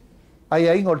tapu ai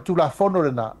inga o le tūla fono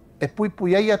le nā. E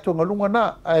pui ai atu ngalunga nā.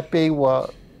 A pe ua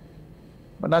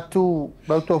manatu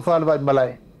mauto whala vai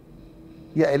malai.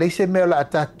 Ia e leise mea la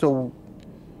atatou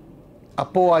a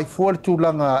po ai fua le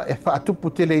tūlanga e whaatupu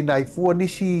tele ina ai fua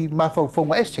nisi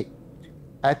mawhauwhaunga ese.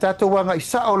 A tātou wanga I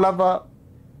sao lava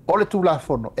o le tūla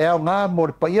fono. E au ngā mo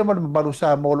le paia ma le mabaru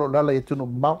sa molo lala I tunu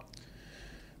mau.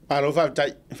 Alo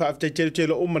whaafitai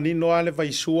telo o manino ale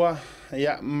vai sua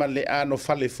ia ma le ano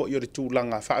fale fo I o le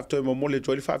tūlanga. Whaafitai mo mole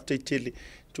toi le whaafitai tele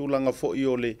tūlanga fo I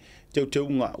o le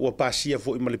teunga ua pasia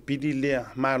fo I ma le pili lea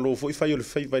malo fo I whai o le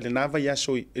whai vai le nā vai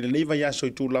asoi e le nei vai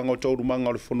asoi tūlanga o taurumanga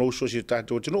o le whanauso si o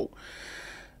tātou tino.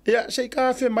 Ia, se I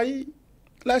ka whai mai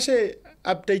la se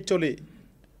update o le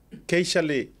keisa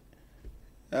le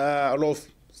alo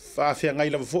whawhia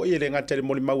ngai lava fo I e le ngata le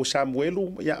moli mau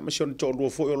Samuelu ia ma si on tō lua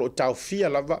fo I o lo tau fia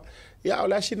lava ia o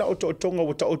la sina o tō tonga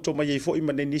o ta oto mai fo I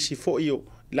ma ne nisi fo I o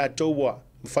la tōua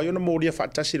whai ona mōria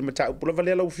whaatasi le mata upula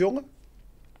vale lau fionga.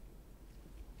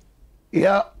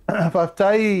 Ia,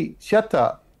 whaftai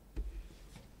siata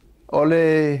o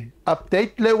le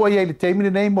update le ua iei le teimine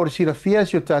nei mo le sira fia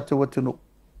si o tātou atunu.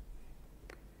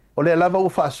 O le lava u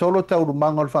whaasolo tau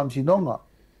rumanga o le whamsinonga.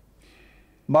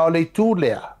 Ma o le tū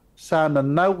lea, sa na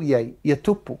nau iei, ia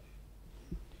tupu.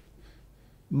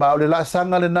 Ma o le la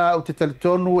sanga le nā o te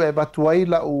talitonu e watuai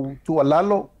la u tua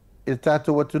lalo, e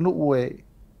tātou atunu ue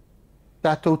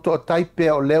tātou to taipe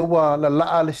o lewa la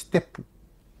laa le stepu.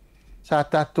 Sa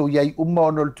tātou iai uma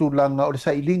ono le tūlanga o le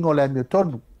sailinga o le amio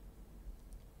tonu.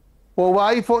 O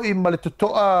wai fo I ma le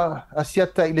totoa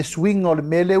asiata I le swing o le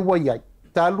mele ua iai.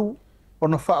 Talu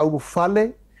ono whaau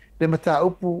fale le mata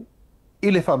upu I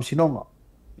le whamsinonga.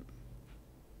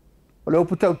 O le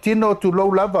upu tau tino tu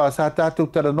lou lava sa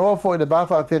tātou tara noa fo i le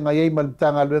bafa a whenga iei ma le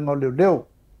tanga luenga o leo leo.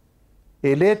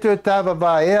 E le to e tāwa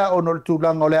wā ea o no le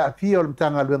tūlanga o le awhia o le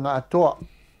tanga luenga atoa.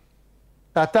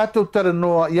 Tā tātou tara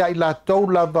noa ia i la tau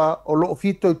lava o loo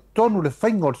fito i tonu le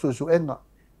whainga o le susu enga.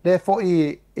 Le fo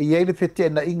i iei le fete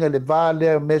na inga le vā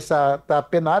leo mesa tā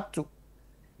pena atu.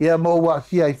 Ia mo wa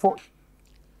awhia i fo.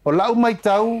 O lau mai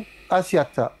tau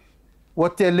asiata. Wa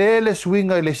te le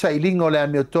swinga i le sailinga o le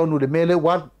amio tonu le mele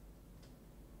wan.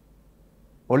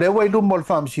 O le wai lumo le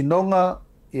whamsinonga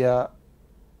ia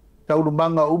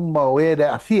taurumanga umma o e le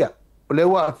afia. O le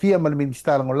wa afia ma le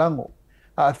minister langolango.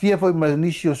 A afia foi ma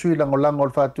nisi o sui langolango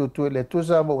le Papatoetoe le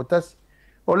tusa mo o tasi.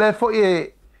 O le foi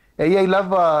e iei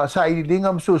lava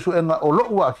sailinga msusu enga o lo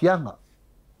wa afianga.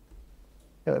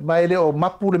 Mai le o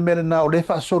mapu le mele na o le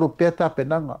whaasoro peta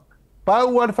penanga.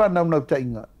 Pau al whanau nau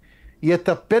tainga. Ia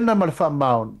ta pena ma le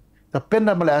whamaon. Ta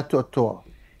pena ma le ato atoa.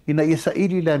 Ina ia sa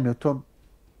iri le amio tonu.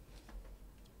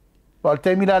 Wa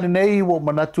te mila nei wo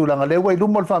manatu langa le wai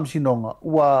lumo le whamsinonga.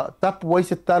 Ua tapu wai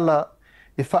se tala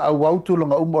e wha au autu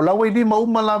langa umo. La wai lima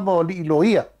uma lava o li ilo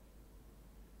ia.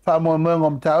 Wha moa moenga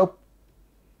om ta up.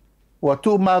 Ua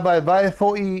tu ma vai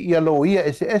foi ia lo ia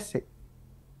ese.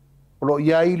 O lo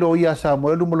ia ilo ia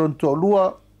Samuelu mo lon to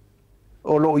lua.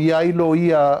 O lo ia ilo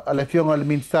ia ale fionga le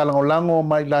minister lango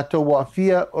mai la to wa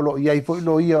fia. O lo ia foi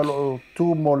lo ia lo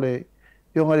tu mo le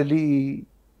fionga le li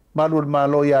malu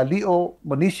malo ia lio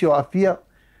monisio afia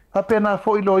hapena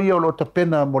foi lo ia o lo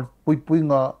tapena mo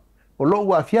puipuinga o lo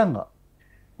wa fianga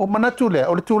o manatu le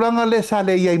o le tulanga le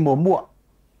sale ia mo mua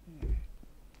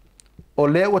o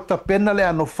le o tapena le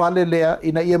ano fale le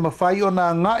ina ia mafai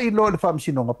ona nga i lo le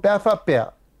famsinonga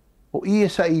pea o ia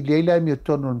sa i le mi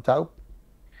tonu tau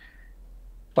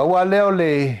pa wa le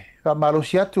le ka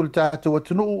marosiatu le tatu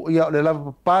tunu ia le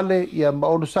lava pale ia ma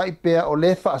ono sai pea o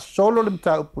le fa solo le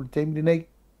tau pul temli nei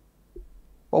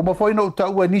o ma foi no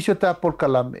tau inisio ta por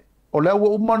kalame o le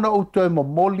o umana o to mo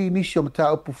moli inisio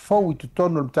ta pu fo i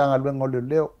tonu tanga luenga le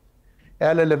leo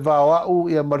ele le va o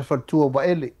ia ma fatu o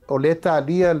ele o le ta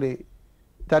dia le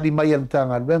ta di mai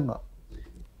tanga luenga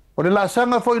o le la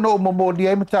sanga foi no mo moli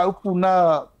ai ta pu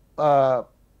na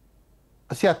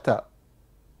asiata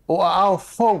o a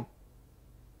fo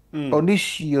o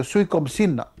nisi o sui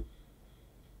komsina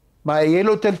ma e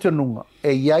elo tel tenunga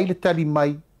e ia le ta di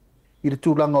mai i le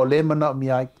tūlanga o le mana o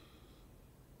miai.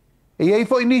 E iei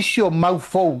fo inisio mau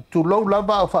fau, tu lau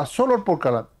lava o wha solo por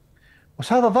kalan. O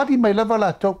sa vavadi mai lava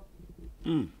la tau.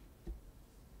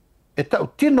 E tau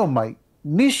tino mai,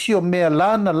 nisio mea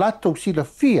lana lato sila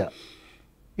fia,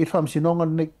 i whamsinonga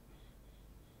nei.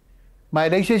 Mai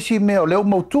reise si mea o leo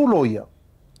mau tūlo ia,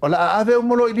 o la ave o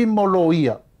molo i limo lo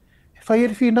ia. E whai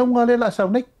eri fina unga le la sau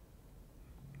nei.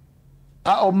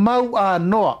 A o mau a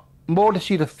noa, mo le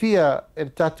sila fia e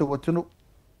tatu o tunu.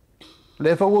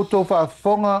 Le whau tō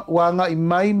whaafonga wanga i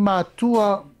mai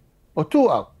mātua o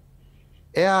tūau.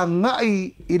 E a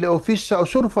ngai i le ofisa o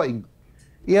surufa inga.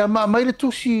 I a mai le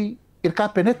tusi i le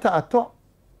kapeneta ato.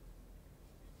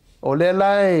 O le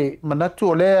lae manatu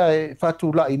o lea e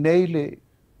whatu la i nei le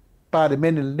pāre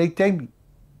mene le nei teimi.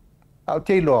 Au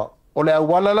teiloa, o le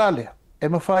awala la lea. E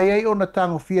mawhai ai o na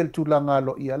tango fia le tūlanga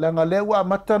lo ia. Le nga lewa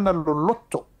matana lo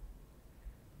loto.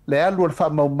 Le alu al wha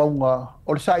maunga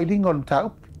o le sailinga o le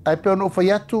tau. Ai peo no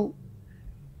whai atu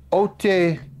o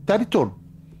te taritonu.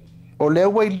 O le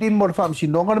wai limo le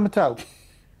whamsinonga le matau.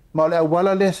 Ma o le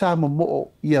awala le sa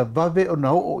momo ia vave o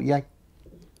na o iai.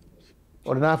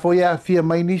 O le nā fo ia fia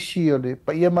mai nisi o le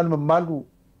pa ia mali mamalu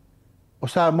o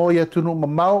sa mo ia tunu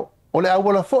mamao o le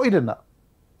awala fo idena.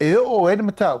 E o e le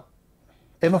matau.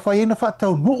 E ma whai ina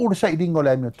whatau nuu le sailinga o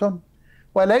le amio tonu.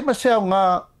 Wai lei ma seo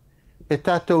ngā e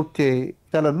tātou te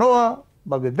talanoa,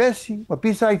 ma vevesi, ma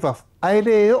pisa i wafu. Ai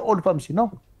le e o le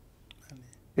whamsinonga.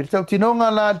 E tau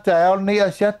tinonga la te ao nei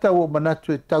asiata o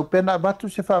manatu e tau pena batu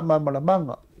se wha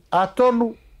mamalamanga. A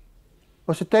tonu,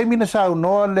 o se teimina sa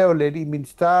unoa leo le li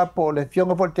minsta po le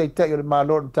fionga po le teitai o le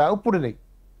malo o ta upure nei.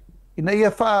 Ina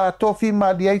ia wha tofi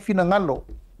ma di ai fina ngalo,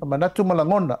 a manatu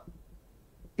malangona.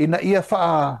 Ina ia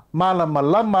wha mala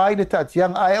malama ai le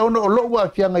tatianga, ai ono o loa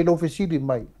fianga i lo fesili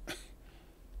mai.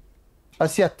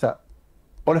 Asiata,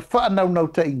 o le wha nau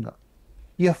ta inga.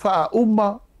 Ia wha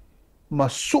uma, ma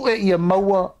sue ia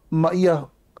maua, ma ia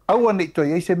aua nei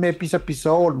toi, eise me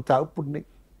pisa o le ta upure nei.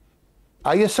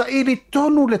 Aia sa ili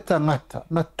tonu le tangata,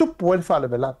 na tupu ele wha le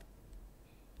velata.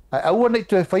 Ai aua nei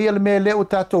toi whaia le mea leo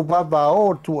tātou vava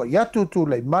o tua iatu tu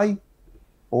lei mai,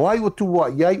 o ai o tua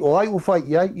iai, o ai o whai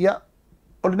iai, ia.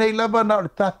 O le nei lava na o le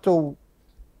tātou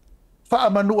wha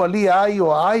manua lia ai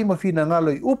o ai ma fina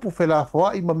ngalo i upu whelafo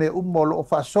ai ma mea umolo o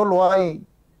wha solo ai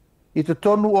I to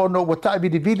tonu o no wata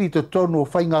bidibili to tonu o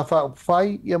whai ngā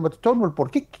whai, ia ma to tonu o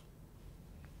porkiki.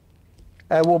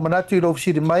 Wo manatu I lo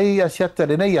fisiri mai a siata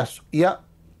le nei aso. Ia,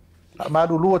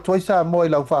 maru lua toisa mo I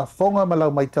lau whaafonga ma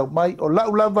lau mai tau mai, o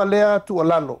lau lava lea tu o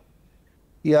lalo.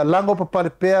 Ia lango papare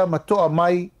pea ma toa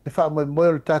mai, le wha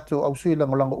mo le tato au sui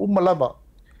lango uma lava.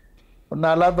 O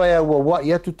nā lava ea ua wa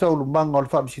ia tu tau lumanga o le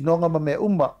wha msinonga ma mea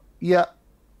uma. Ia,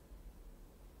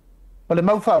 ma le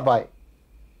mau wha vai.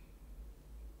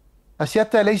 A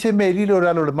siata leise me lilo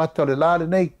ralo le mata o le lale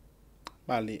nei.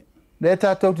 Mali. Le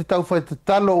tātou te tau whai te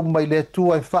talo o mai le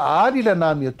tua e whaari la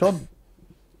nami o tonu.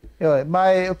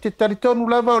 Mai o te taritonu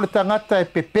lava o le tangata e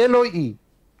pepelo I.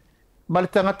 Ma le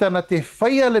tangata na te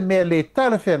whaia le mea le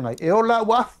tala whengai. E o la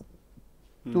wafu.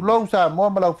 Tu lau sa moa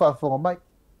ma lau whaafonga mai.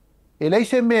 E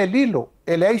leise mea lilo.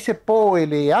 E leise po e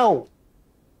le au.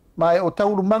 Mai o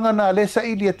taulu manga na le sa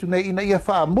ili atu nei ina ia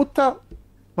wha muta.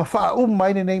 Ma wha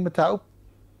mai nei mata upu.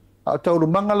 A taulu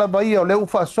manga lava ia o le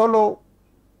ufa solo.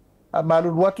 A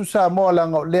malulu atu sa moa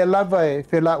langa o le lava e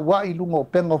whela ua I lunga o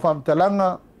penga o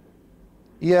whamtalanga.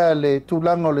 Ia le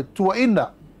tūlanga o le tua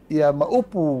ina. Ia ma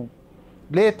upu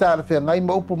le tāra whengai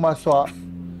ma upu masoa.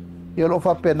 Ia lo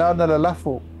whapena na la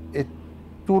lafo. E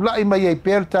tūlai mai ei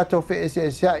pēr tātou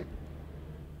PacificEzy ai.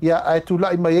 Ia ai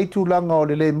tūlai mai ei tūlanga o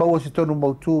le maua se tonu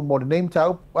mautu mo le name tā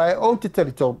upu. Ai o te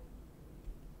teritonu.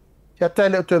 Sia tai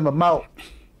le o tue ma mau.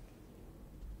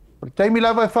 O le taimi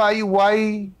lava e whai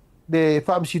wai le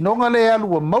whaamsinonga le alu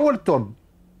wa maua le tonu.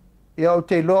 Ia o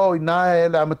te loa I nā e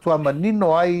le amatua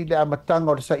manino ai le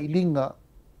amatanga o le sailinga.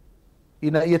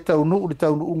 Ina ia taunu le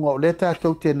taunu unga o le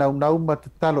tātou te nau ma te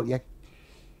talo iaki.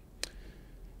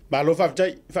 Malo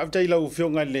whaftai lau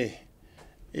whionga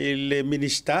le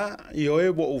minista I oe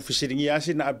wo ufisiringi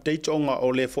asi na update onga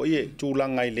o le foie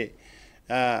tūlanga I le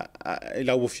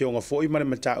lau whionga foie mare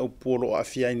mata upolo a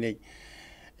fiai nei.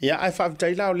 Ia ai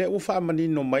whaftai lau le ufa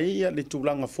manino mai ia le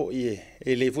tūlanga foie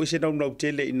e le foie se nau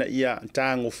tele ina ia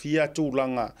tāngo fia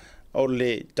tūlanga o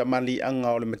le tamali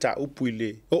anga o le mata upu I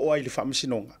le o ai le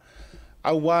whamasinonga.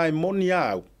 Au wae moni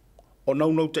au o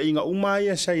nau ta inga umai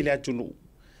a sai le atunu.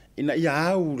 Ina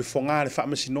ia au le fonga le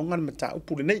whamasinonga le mata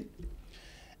upu le nei.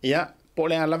 Ia, po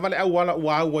le ala vale au wala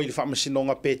ua au ai le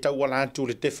whamasinonga pe tau wala atu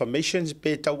le defamations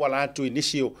pe tau wala atu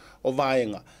inisio o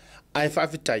vaenga. Ai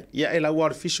whawhitai, ia e lau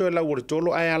artificial e lau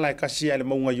tolo ai ala e kasi ai le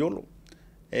maunga iolo.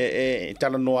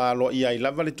 Tala noa alo ia I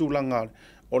lava le tūlanga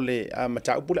o le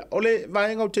mata upu le. O le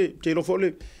vaenga o te rofo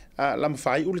le lama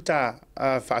whai ule ta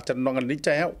whaatanonga ni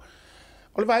tai au.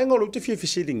 O le vaenga o lo te fia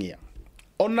fisiringia.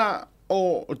 Ona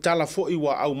o tala fo'i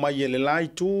wa au mai e le lai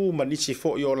tu manisi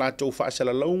fo'i o la tau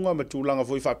whaasala launga ma tūlanga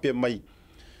fo'i whapea mai.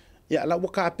 Ia la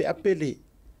waka ape apele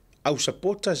au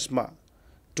supporters ma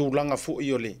tūlanga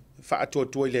fo'i o le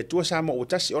whaatua I le tua sama o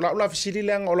tasi. O la fisiri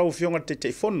leanga o lau whionga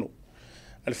te whono.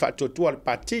 Ale whaatua le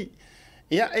pati.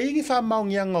 Ia e ingi wha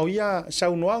maungianga o ia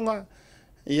saunoanga.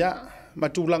 Ia ma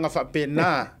tūlanga whapea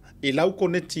nā. I lau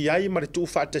koneti ai ma le tuu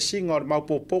whaatasinga o le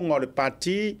maupoponga o le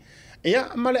pati. Ia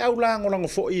ma le au lango lango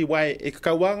fo'i wai e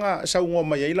kakauanga saungo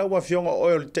mai ai lau wa whionga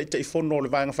o le te whono o le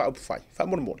vaenga wha upu whai. Wha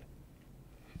mora mora.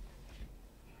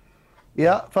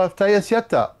 Ia, whaftaia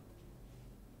siata.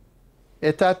 E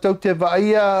tātou te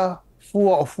vaia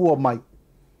fua mai.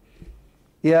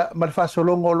 Ia, ma le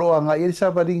whasolongo o loa ngā iri sa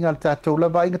waringa le tātou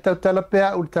lava inga tau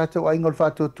talapea u le tātou ainga le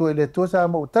Papatoetoe le tua sa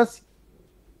mo Tasi.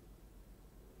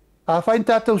 A whain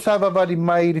tātou sa wawari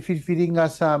mai le whiriwhiringa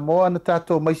sa moa na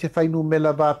tātou mai se whainu me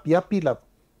la wapiapi lava.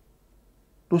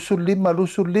 Lusu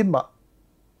lima.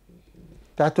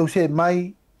 Tātou se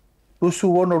mai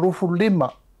lusu ono rufu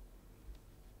lima.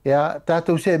 Ia,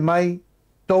 tātou se mai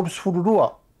tolus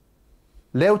fururua.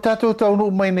 Leo tātou taunu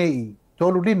mai nei,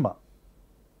 tolu lima.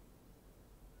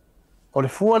 O le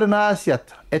fua le nā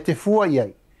asiata, e te fua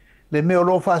iai. Le meo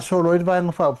lo wha solo e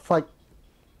vaenga wha whai.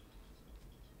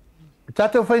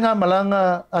 Tātou whai ngā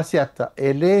malanga asiata,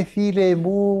 e le fi le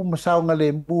mu, masaunga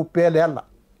le mu pēr le ala.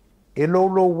 E lo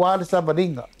wale sa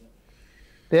varinga.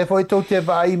 Le fwoi tau te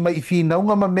vai mai I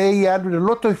whinaunga ma mei adu le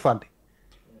loto I whale.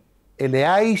 E le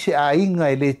ai se a inga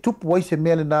e le tupu wai se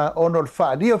mea le nā ono le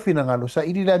wha rio whinangalo sa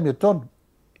iri la mio tonu.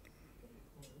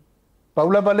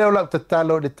 Paulava leo lau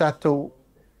tatalo le tātou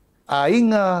a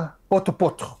inga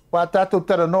poto. Wa tātou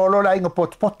tara no lo la inga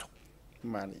poto.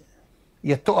 Mani.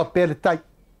 Ia toa pēle tai.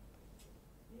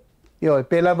 Io e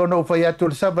pēlava no whai atu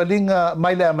le savalinga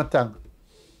mai le amatanga.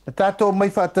 Le tātou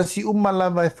mai whaatasi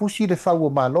umalama e fusi le whau o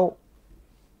malo.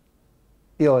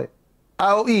 Io e.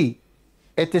 Ao I.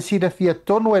 E te sira fia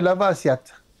tonu e lava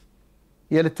asiata.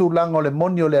 Ia le tūlanga o le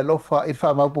moni o le alofa I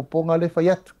wha maupoponga le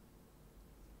whai atu.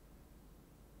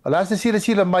 Ala se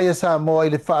sila mai sa moa I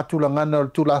le whaatulangana o le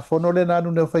tūlafono le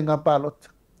nanu neu whainga pālota.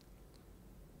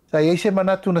 Sa ia se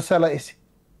manatu na sala ese.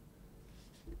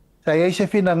 Sa ia se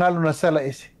fina ngalo na sala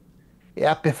ese. E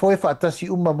ape foi whaatasi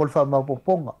uma mo le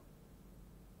whaamapoponga.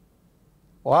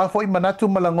 O a foi manatu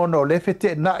malangona o le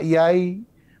fete na iai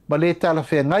ma le tala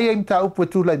whea ngai ai mta upu e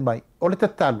tūlai mai. O le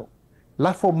tatalo.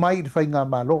 Lafo mai i whai ngā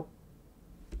malo.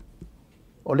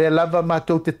 O le lava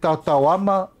mātou te tautau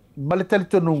ama ma le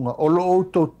talitonunga o lo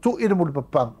outou tu ina muli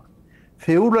papanga.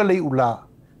 Feula le ula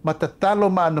ma tatalo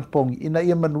ma anapongi ina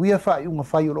ia manuia whai unga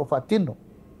whai o lo whaatino.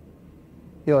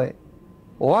 Ioe.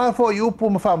 O a fo i upu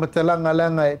ma whaamatalanga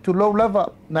langa e tu lau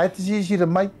lava na e te sisira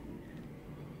mai.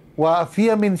 Wa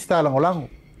afia minista langolango.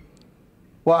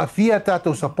 Wa afia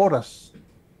tātou saporas.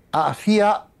 A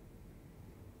afia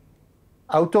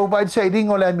auto vai sa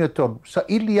iringo le amio tonu. Sa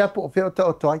ili apo o feo ta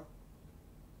o toai.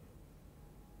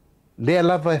 Lea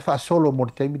lava e wha solo mo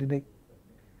le taimiri nei.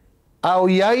 A o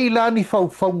iai lani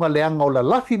whaunga leanga o la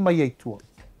lafi mai ai tua.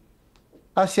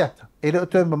 A siata. E reo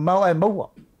toi mamau ai maua.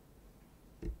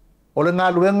 O le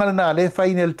ngā luenga le nā le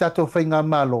whaine le tatou whai ngā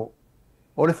malo.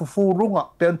 O le fufurunga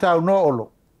pe on tau no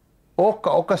olo.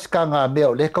 Oka ska ngā mea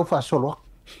o le kau wha solo.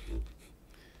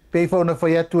 Pei whauna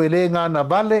whai atu e le ngā na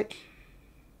vale.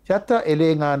 Siata e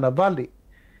le ngā na vale.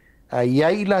 A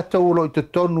iai la tau lo i te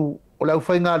tonu o le au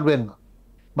whai ngā luenga.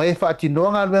 Ma e wha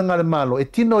tinoa ngā luenga le malo. E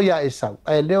tino ia e sau.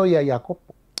 A e leo ia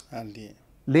Iakopo.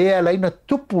 Lea la ina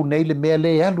tupu nei le mea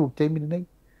le alu te mini nei.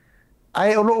 A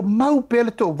e o lo mau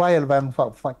pele to vai al vang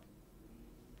wha whai.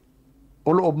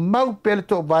 O lo mau pele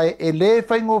to vai e le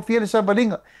whai ngō fia le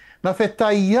sambalinga. Na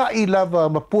whetai ia i lava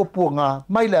ma puapua ngā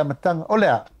mai le amatanga. O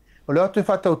lea. O lea tu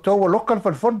whatau tau o lokal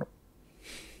whalfono.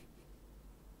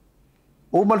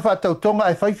 O mal whatau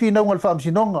tonga e whaifi nau ngal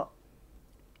whaamsinonga.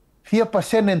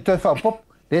 4% en toi whaapop.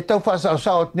 Le tau whaasau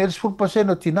sao at neres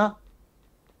 4% o tina.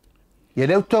 Ia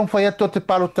leu tau whai ato te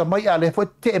palo tamai a le fwoi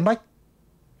te e mai.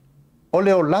 O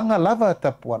leo langa lava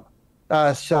tapuana.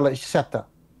 Sala sata.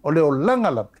 O leo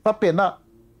langa lava. Whapena.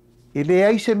 I le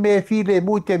aise me fi le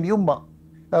mui te miuma.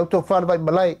 Auto whanawai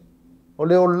malai. O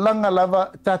leo langa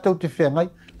lava tātou te whengai.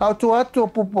 Auto atu o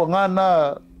pupu ngā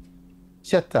nā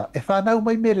sata. E whanau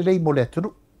mai mere rei mo le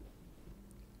atunu.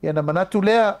 Ia na manatu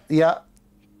lea, ia,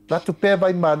 latu pēr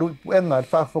vai malu i puenga, e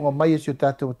whaafonga mai esi o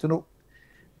tātou atunu.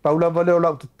 Paulawa leo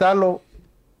lau te talo,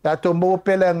 tātou mua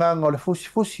pele ngā ngā le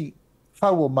fusi,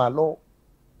 whau o malo.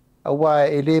 Awa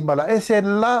e le mala ese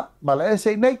la, mala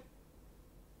ese nei.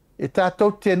 E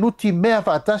tātou te nuti mea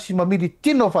whaatasi, mamiri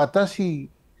tino whaatasi,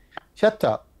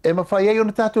 sata, e mawhai ei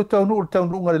ona tātou taunu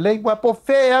unga le lei, wa po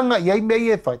wheanga i ei mei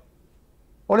e whai.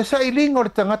 O le sa ilinga o le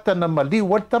tangata na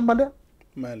maliu, o le tamalea.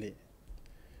 Mali.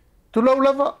 Tu lau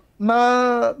lava,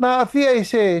 na afia i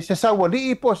se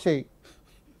sawali i po se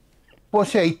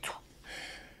itu.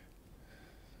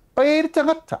 Pa e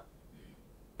tangata.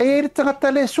 E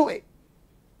tangata le sue.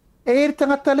 E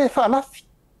tangata le whaalafi.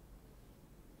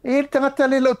 E tangata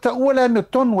le lau ta ua le ame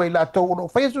tonu e la tau ono.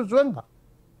 Whai asu suenga.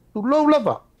 Tu lau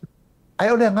lava.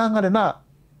 Ai o le nganga le nā.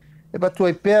 E batu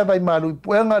ai pēr vai malu i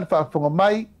puenga le whaafonga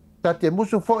mai. Ta te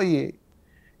musu foi e.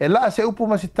 E laa se upu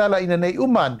masitala ina nei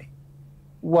umane.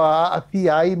 Wa a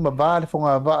fia ai ma vale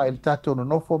fonga va il tato no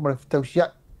nofo ma ftau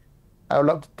sia. Au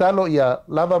lau talo ia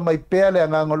lava mai pele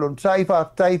anga ngolon sai fa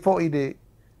tai fo ide.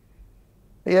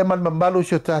 Ia man malu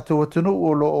sio tato watunu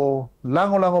o lo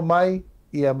lango mai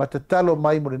ia matatalo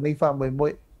mai mo nei fa mo.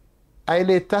 Ai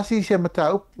le tasi se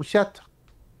mata up usiata.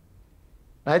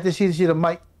 Ai te sira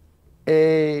mai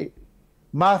e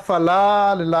ma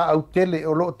fala le la autele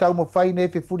o lo tau mo fai ne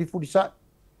fe furi sa.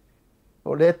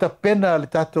 O le ta pena le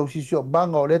tatou sisio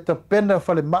manga, o le ta pena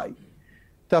fale mai.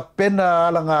 Ta pena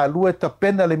ala ngā lue, ta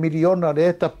pena le miliona,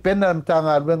 le ta pena mta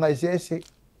ngā luenga ese.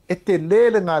 E te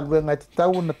lele ngā luenga, e te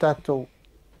tau na tatou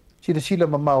sila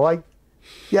mamau ai.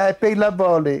 Ia e pei lava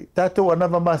o le tatou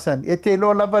anava masani. E te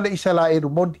lo lava le isala e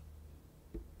rumoni.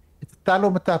 E te talo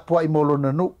ma tapua i molo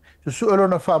na nu. Susu elo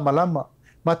na wha malama.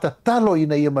 Ma ta talo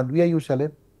ina ia manuia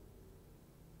Jerusalem.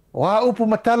 O a upu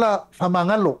matala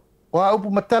whamangalo. O a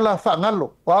upu matala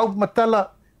whaangalo. O a upu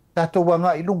matala tātou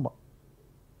wanga i luma.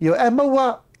 Io e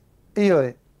maua, io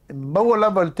e maua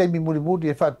lava le teimi muri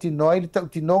e whaatino ai le tau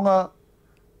tinonga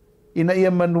ina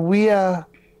ia manuia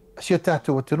sio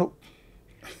tātou atunu.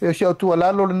 Io si au tua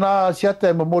lalo le nā siata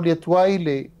e mamori atuai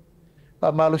le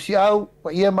malo si au,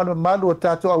 wa ia malu o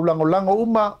tātou au lango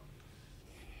uma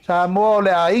sa moa o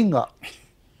le ainga.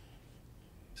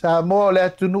 Sa moa o le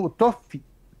atunu tofi.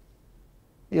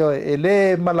 Io e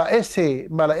le mala ese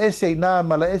i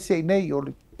nei o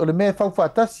le mea whau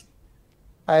whaatasi.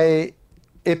 Ai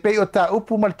e pei o tā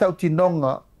upu mal tau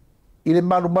tinonga i le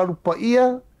malu pa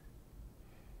ia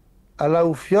a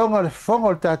lau fionga le fonga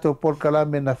o tātou por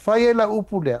kalame na whai e la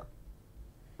upu lea.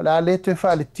 o le a le toe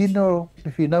faaletino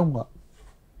le finauga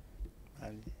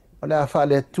o le a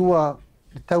faaleatua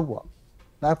le taua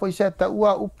na foi se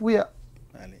taua upu ia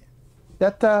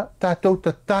Tata tatou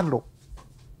tatalo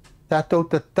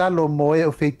mo e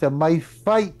o feita mai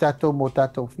fai tatou mo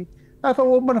tatou fi. A fa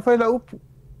o mana fai la upu.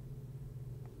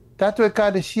 Tatou e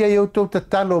kade sia eu tou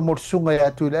tatalo mo sunga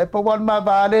ya tu le pa wan ma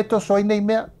vale to soi nei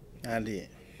mea. Ali.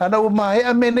 Ana o ma e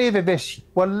amene ve besi.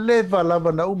 Wan leva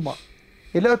lava na uma.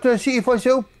 E le to si foi se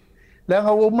upu. Le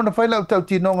nga o mana fai la tau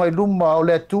tinonga i luma o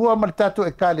le tua ma tatou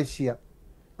e kade sia.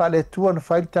 Pa le tua na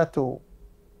fai tatou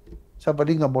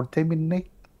sabaringa mo temin nei.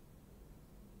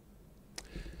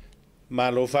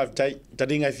 Malo faafetai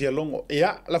taringa i fialongo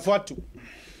ia la foatu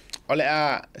o le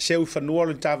a seu fanua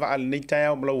le tava al nei tai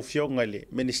o mlau fionga le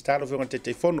ministero fionga te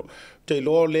telefono te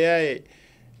lo le e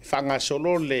fanga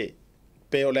solo le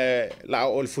pe o le la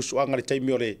o le fusuanga le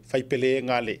taimi o le fai pele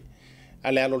ngale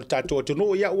ale alo le tatu tu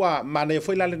no ia wa mane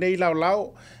foi la nei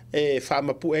lao e fa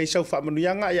mapu e sau fa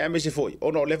manuanga ia me se foi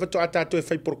ono le vato atatu e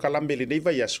fai por kalambe le nei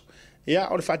vai aso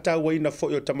ia o le fata wa ina fo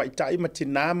yo tamaitai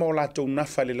matina mo la to na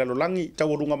fa le lalolangi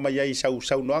tawolunga mai ai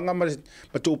sau noanga ma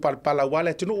tu pala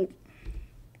wala tunu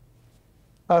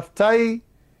aftai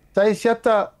tai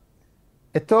siata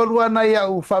e tolu ana ia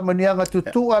u fa manianga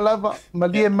tutu alava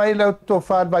malie mai la to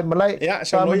fa vai malai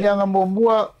fa manianga mo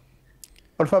mua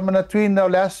o fa mana twina o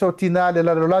le aso tina le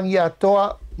lalolangi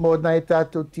atoa mo na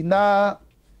tatu tina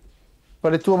pa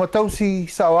le tu matausi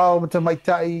sawa o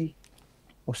tamaitai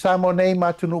o Samonei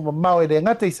matunu mamau e le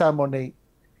ngata i Samonei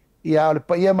ia o le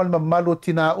paia mal mamalu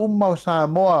tina uma o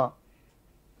Samoa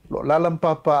lo lalam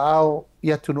papa ao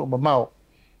ia tunu mamau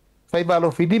fai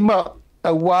valo finima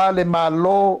a wale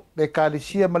malo le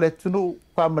kalisia ma le tunu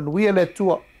whamanuia le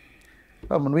tua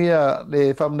whamanuia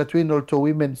le whamanatuino to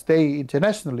Women's Day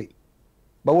internationally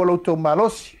ma wala utou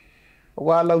malosi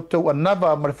wala utou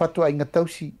anava ma le fatua inga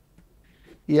tausi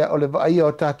ia o le vaia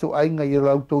o tatou aiga i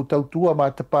lautou tautua ma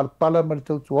te palapala ma le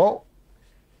tautua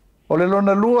o le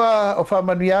lona lua o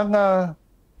faamanuiaga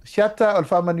siata o le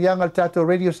faamanuiaga le tatou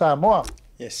radio Samoa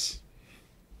yes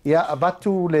ia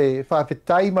avatu le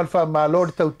faafetai ma le faamālo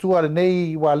le tautua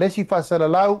lenei ua lesi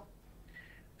faasalalau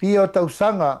fia o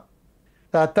tausaga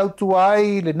tatautua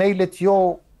ai lenei le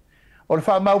tio o le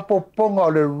faamaupopoga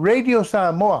o le radio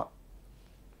Samoa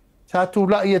sa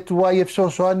tulaʻi atu ai e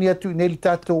fesoasoani atu i nei le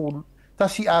tatou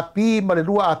tasi api ma le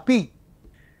lua api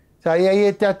sa ia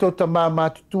e tatou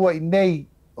tamamatutua i nei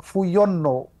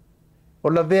fuiono o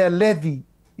la vea levi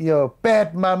ia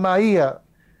bad mama ia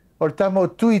o le tamo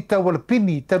tui tau o le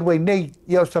pini tanu ai nei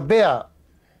ia o sabea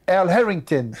Al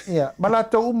Harrington ia ma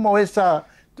latou uma o esa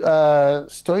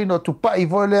stoino tupaʻi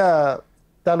foi lea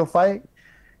talo fai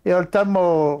ia o le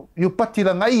tamo iupati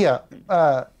lagaia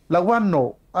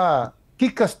lauano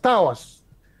kikas tawas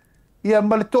ia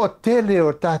ma le toʻatele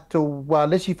o tatou ua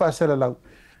lesi faasalalau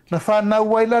na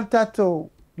fanau ai la le tatou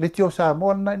le tio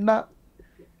Samoa na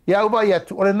ia ua ia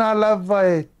tu o lenā lava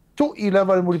e tuʻi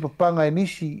lava le mulipapaga e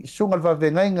nisi suga le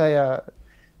faavegaiga ia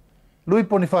lui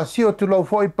Ponifasio tulau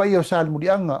foʻi pai o sa le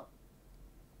muliaga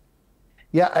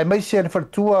ia e maise le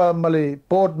faletua ma le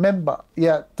board member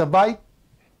ia tavai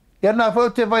ia na fau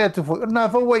te vai atu foʻi na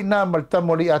fau ai na ma le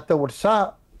tamo alii atou o le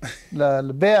sa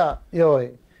le bea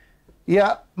ioe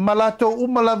ia malato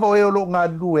uma lava o e o lo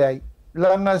galu e ai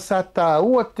langa sa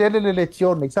taua tele le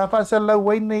letione sa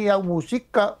faasalau ai nei au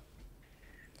musika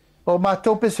o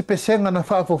matou pesepesega na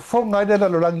faafofoga ai le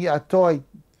lalolagi atoa i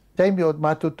taimi o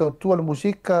matou tautua le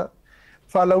musika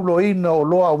faalauloina o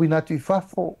loa auina atu i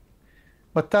fafo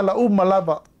ma tala uma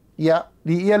lava ia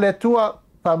liia le atua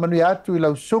faamanuia atu i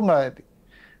lausuga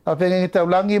afegege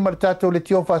taulagi ma le tatou le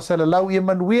tio faasalalau ia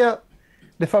manuia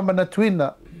le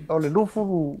faamanatuina o le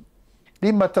lufu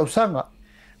lima tausaga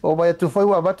o mai atu fai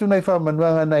ua watu nei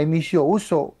whamanuanga na inisi o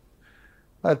uso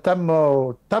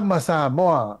tama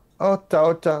Samoa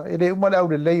ota e le umale au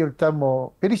le lei o le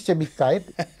tamo perise mikae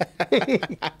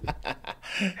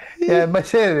ia mai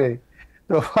sere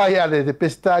no fai ale de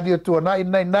pestadio tua nai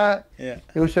na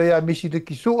e uso ia misi de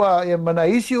kisua ia mana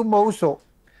isi uma uso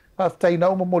aftaina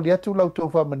uma moli atu lau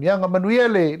tau whamanianga manuia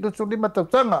le lusu lima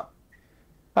tausaga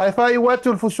ai fai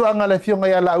watu le fusuanga le fionga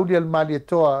ia la audi al mali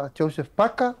toa Joseph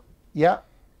Paka ia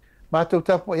matou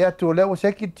tapo ia tu le o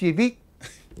seki TV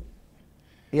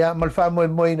ia malfa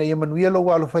mo ina ia manuia lo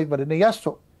walo fai vale nei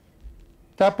aso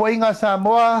tapo inga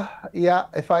Samoa ia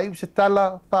e fai se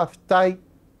tala paftai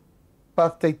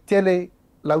tele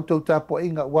lautou tapo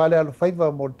inga wale alo fai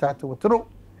va mo tatou tro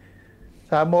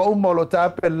Samoa umo lo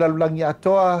tape lalulangi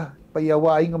atoa pa ia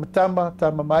wa inga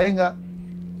tama mainga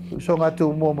so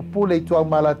ngatu mo mapule i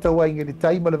tuang malatau ai ngeli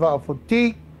taima le vaa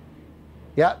fonti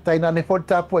ia taina ne fo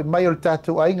tapu e mai o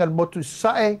tatu ainga motu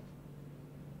sae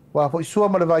wa fo sua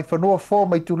ma le vai fanua fo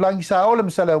mai tu langi sa ole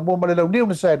masala mo ma le lau niu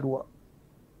na sa lua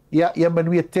ia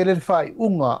manuia tele fai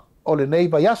unga o le nei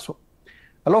vai aso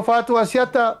alo fatu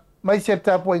asiata mai se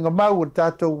tapu inga mau o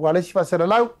tatu wale si fasala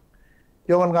lau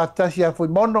yongan ngā tasi a fo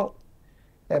mono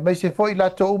e mai se fo i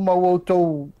lato uma o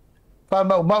tau fa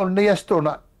mau nei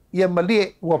astona ia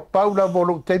malie ua paula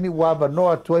volo temi ua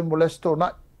vanoa tuai mo le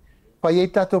astona pa ye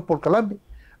tato por Lambie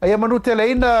ai manu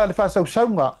teleina le fa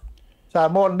sausaunga sa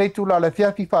mo nei tu la le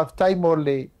fiafi fa tai mo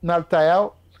le nal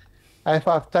taiao ai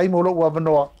fa tai mo lo wa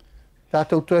no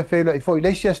tato to e fela i foi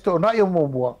le sto na yo mo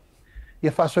mo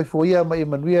ia fa so foi ia mai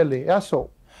Emanuele aso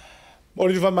mo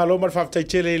le va malo mal fa tai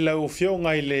tele la o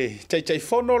fionga ile tai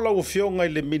fono la o fionga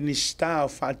ile minister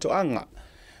fa to anga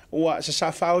ua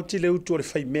sa fa o tile utu le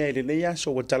fai mele le ia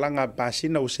so talanga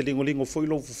basina o selingolingo foi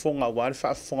lo fonga wa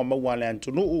fa fonga ma wa le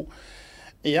antunu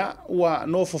ia ua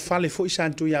no fo fale fo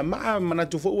isantu ia mana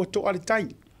tu fo o to ali tai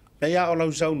ia o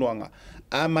lau sau noanga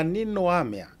a manino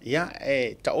amea ia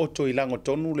e ta oto i lango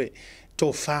tonu le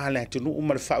to fale tu no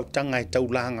uma fa utanga e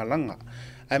tau langa langa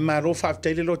ai maro fa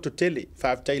tele lo to tele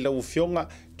fa tele o fionga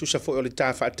tu sa fo o le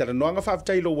ta fa tele noanga fa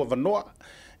tele o wa noa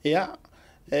ia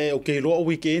o ke lo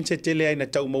weekend se tele ai na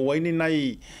tau mo waini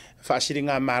nai fa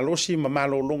siringa malosi ma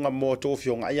malolonga mo to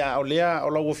fionga ia o lea o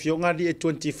lau fionga di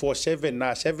 24/7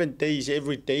 na 7 days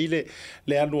every day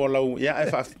le anu o lau ia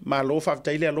fa malo fa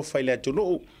tele alo fa ile tu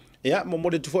no ia mo mo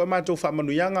de tu fo ma to fa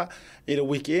manuyanga i le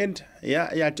weekend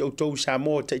ia te to sa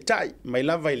mo te tai mai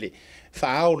lava ile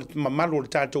fa au ma malo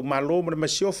tato malo mo ma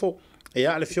siofo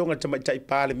ia le fionga te mai tai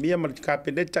pa le mia ma ka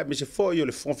peneta mi se fo yo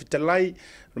le fon fitalai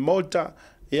le mota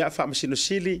ia fa masino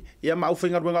sili ia ma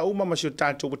ufinga ruanga uma ma sio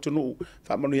tato butunu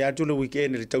fa manu ya tu le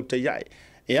weekend le TAUTAI A'E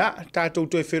ia tato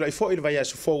to e fera i fo i vai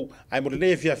aso fo ai mo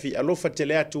le fia fi alo fa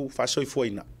tele atu fa soi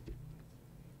foina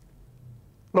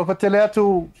lo fa tele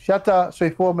atu shata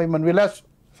soi fo mai Manuelas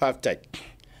fa tai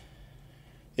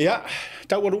ia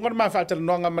ta warunga ma fa tele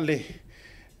noanga male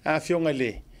a fionga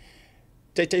le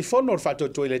te fono fa to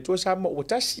le to sa mo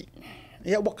Tasi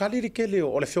ia wakali kele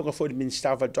o le fionga fo i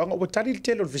minister va tonga o tali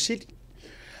tele o visiti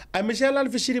ai me sela le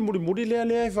fisiri muri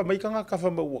le fa mai kanga ka fa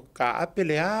ka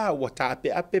apele a o ta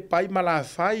ape pai mala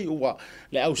fai o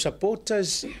le au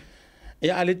supporters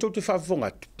ia ale to te fa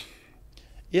fonga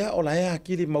ia o la ia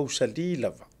kili mausali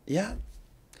lava ia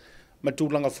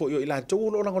matulanga fo yo ila to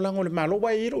lo lango le malo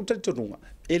wa iro tatunga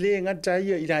ele ngata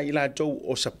ia ila to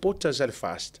o supporters al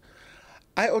fast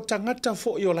ai o tangata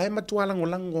fo yo la matuala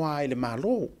ngolango ai le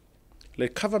malo le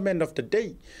government of the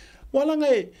day walanga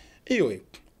iyo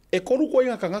e koru ko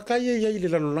inga kanga kai ia ile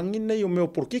lanolangi nei o meo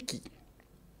porkiki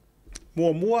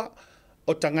mua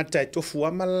o tangata e tofu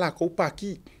amala ko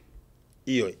paki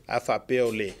iyo afa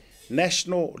peo le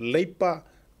National Labour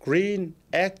Green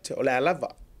Act o le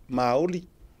alava maoli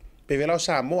pe vela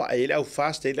Samoa ele au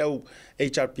fast ele au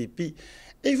HRPP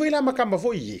e foi la makamba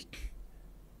foi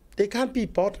they can't be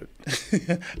bothered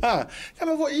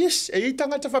kama foi yes e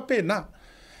tangata fa pena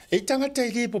e tangata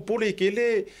ile popole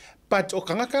kele pat o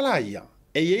kanga kala ia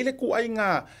ele ku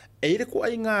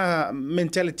ainga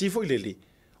mentality fo ilele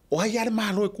o ai ar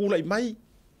malo e kula i mai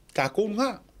ka ko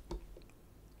nga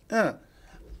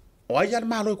o ai ar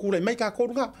malo e kula i mai ka ko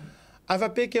nga ava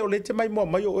peke o lete mai mo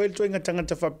mai o el to inga tanga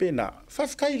fa pena fa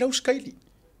kai lo skaili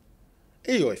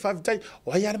io fa tai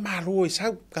o ai ar malo e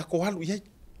sa ka ko halu ia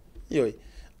io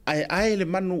ai le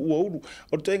manu u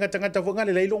o to inga tanga fo nga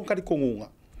le leilong ka di kongunga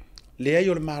le ai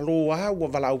o le malo a o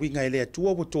vala winga ele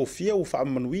tua o to fia o fa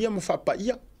manuia ma fa pa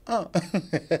ia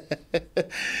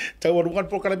tau rungan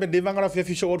por kala de manga fia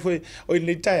fi so foi o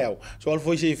ni tao so al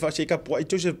foi se fa se ka po i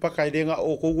to se pa kai denga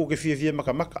o ko ke fia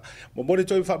maka mo mo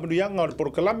to fa manuia nga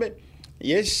por kala me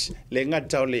yes le nga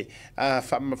tau le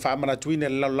fa mana tuina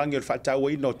la langi o fa tau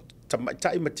i no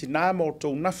tai matina mo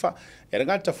to nafa e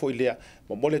nga ta foi le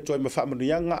mo mo le to me fa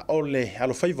manuia nga o le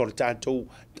alo favor tato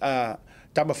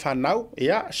tama fanau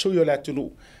ia suyo la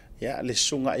tunu ia le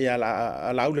sunga ia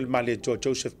la ule male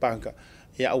Joseph Banka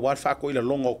ia war fa ko ila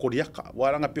longo ko diaka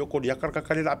waranga pe ko diaka ka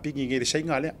kale la pingi ngere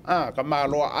senga le ka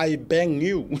malo I bang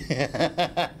you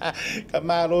ka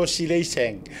malo sile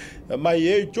seng mai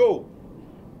e jo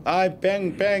I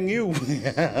bang you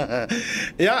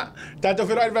ia tato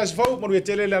fera vas fo mo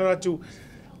tele la tu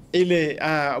ile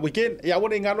weekend ia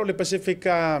wona ngalo le Pacific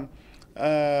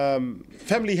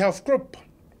Family Health Group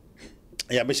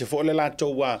ia me se fo le lato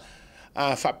wa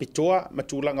Papatoetoe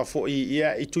matulanga fo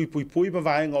ia i tui pui ma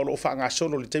vai ngolo fa nga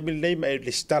solo le temi nei me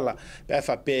le stala pe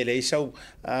fa pele so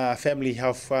Family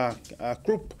Health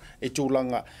Group e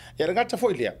tulanga ia ngata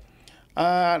fo ia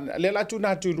Le la tu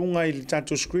na tu lunga I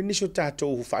tatou screen ni so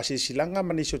tatou faasisilanga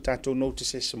ma ni so tatou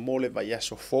notices mo le vai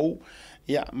aso fou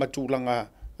ia matulanga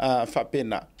fa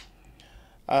pena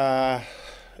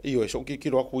io so ki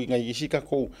ro ku ngai isika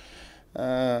ko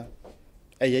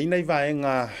ai nei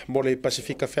vaenga mo le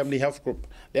Pacifica Family Health Group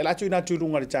le la tu na tu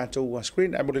lunga le tatou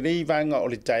screen mo le nei vaenga o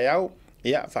le taiao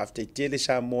ia faafte tele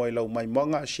sa mo I lau mai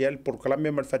monga shell por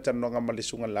kalame mal fatanonga ma le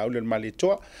sunga lau le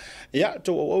malitoa ia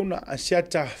to ona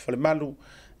asiata fale malu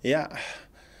ia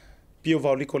pio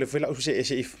vauliko le fela use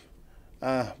ese if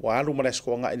wa alu ma le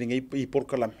skoanga I por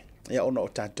kalame ia ona o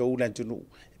tatou la tunu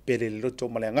pele le loto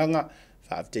ma le nganga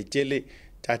faafte tele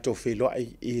tatou felo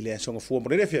I le songa fu mo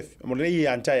le fef mo le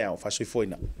ia antai au fa sui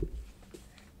foina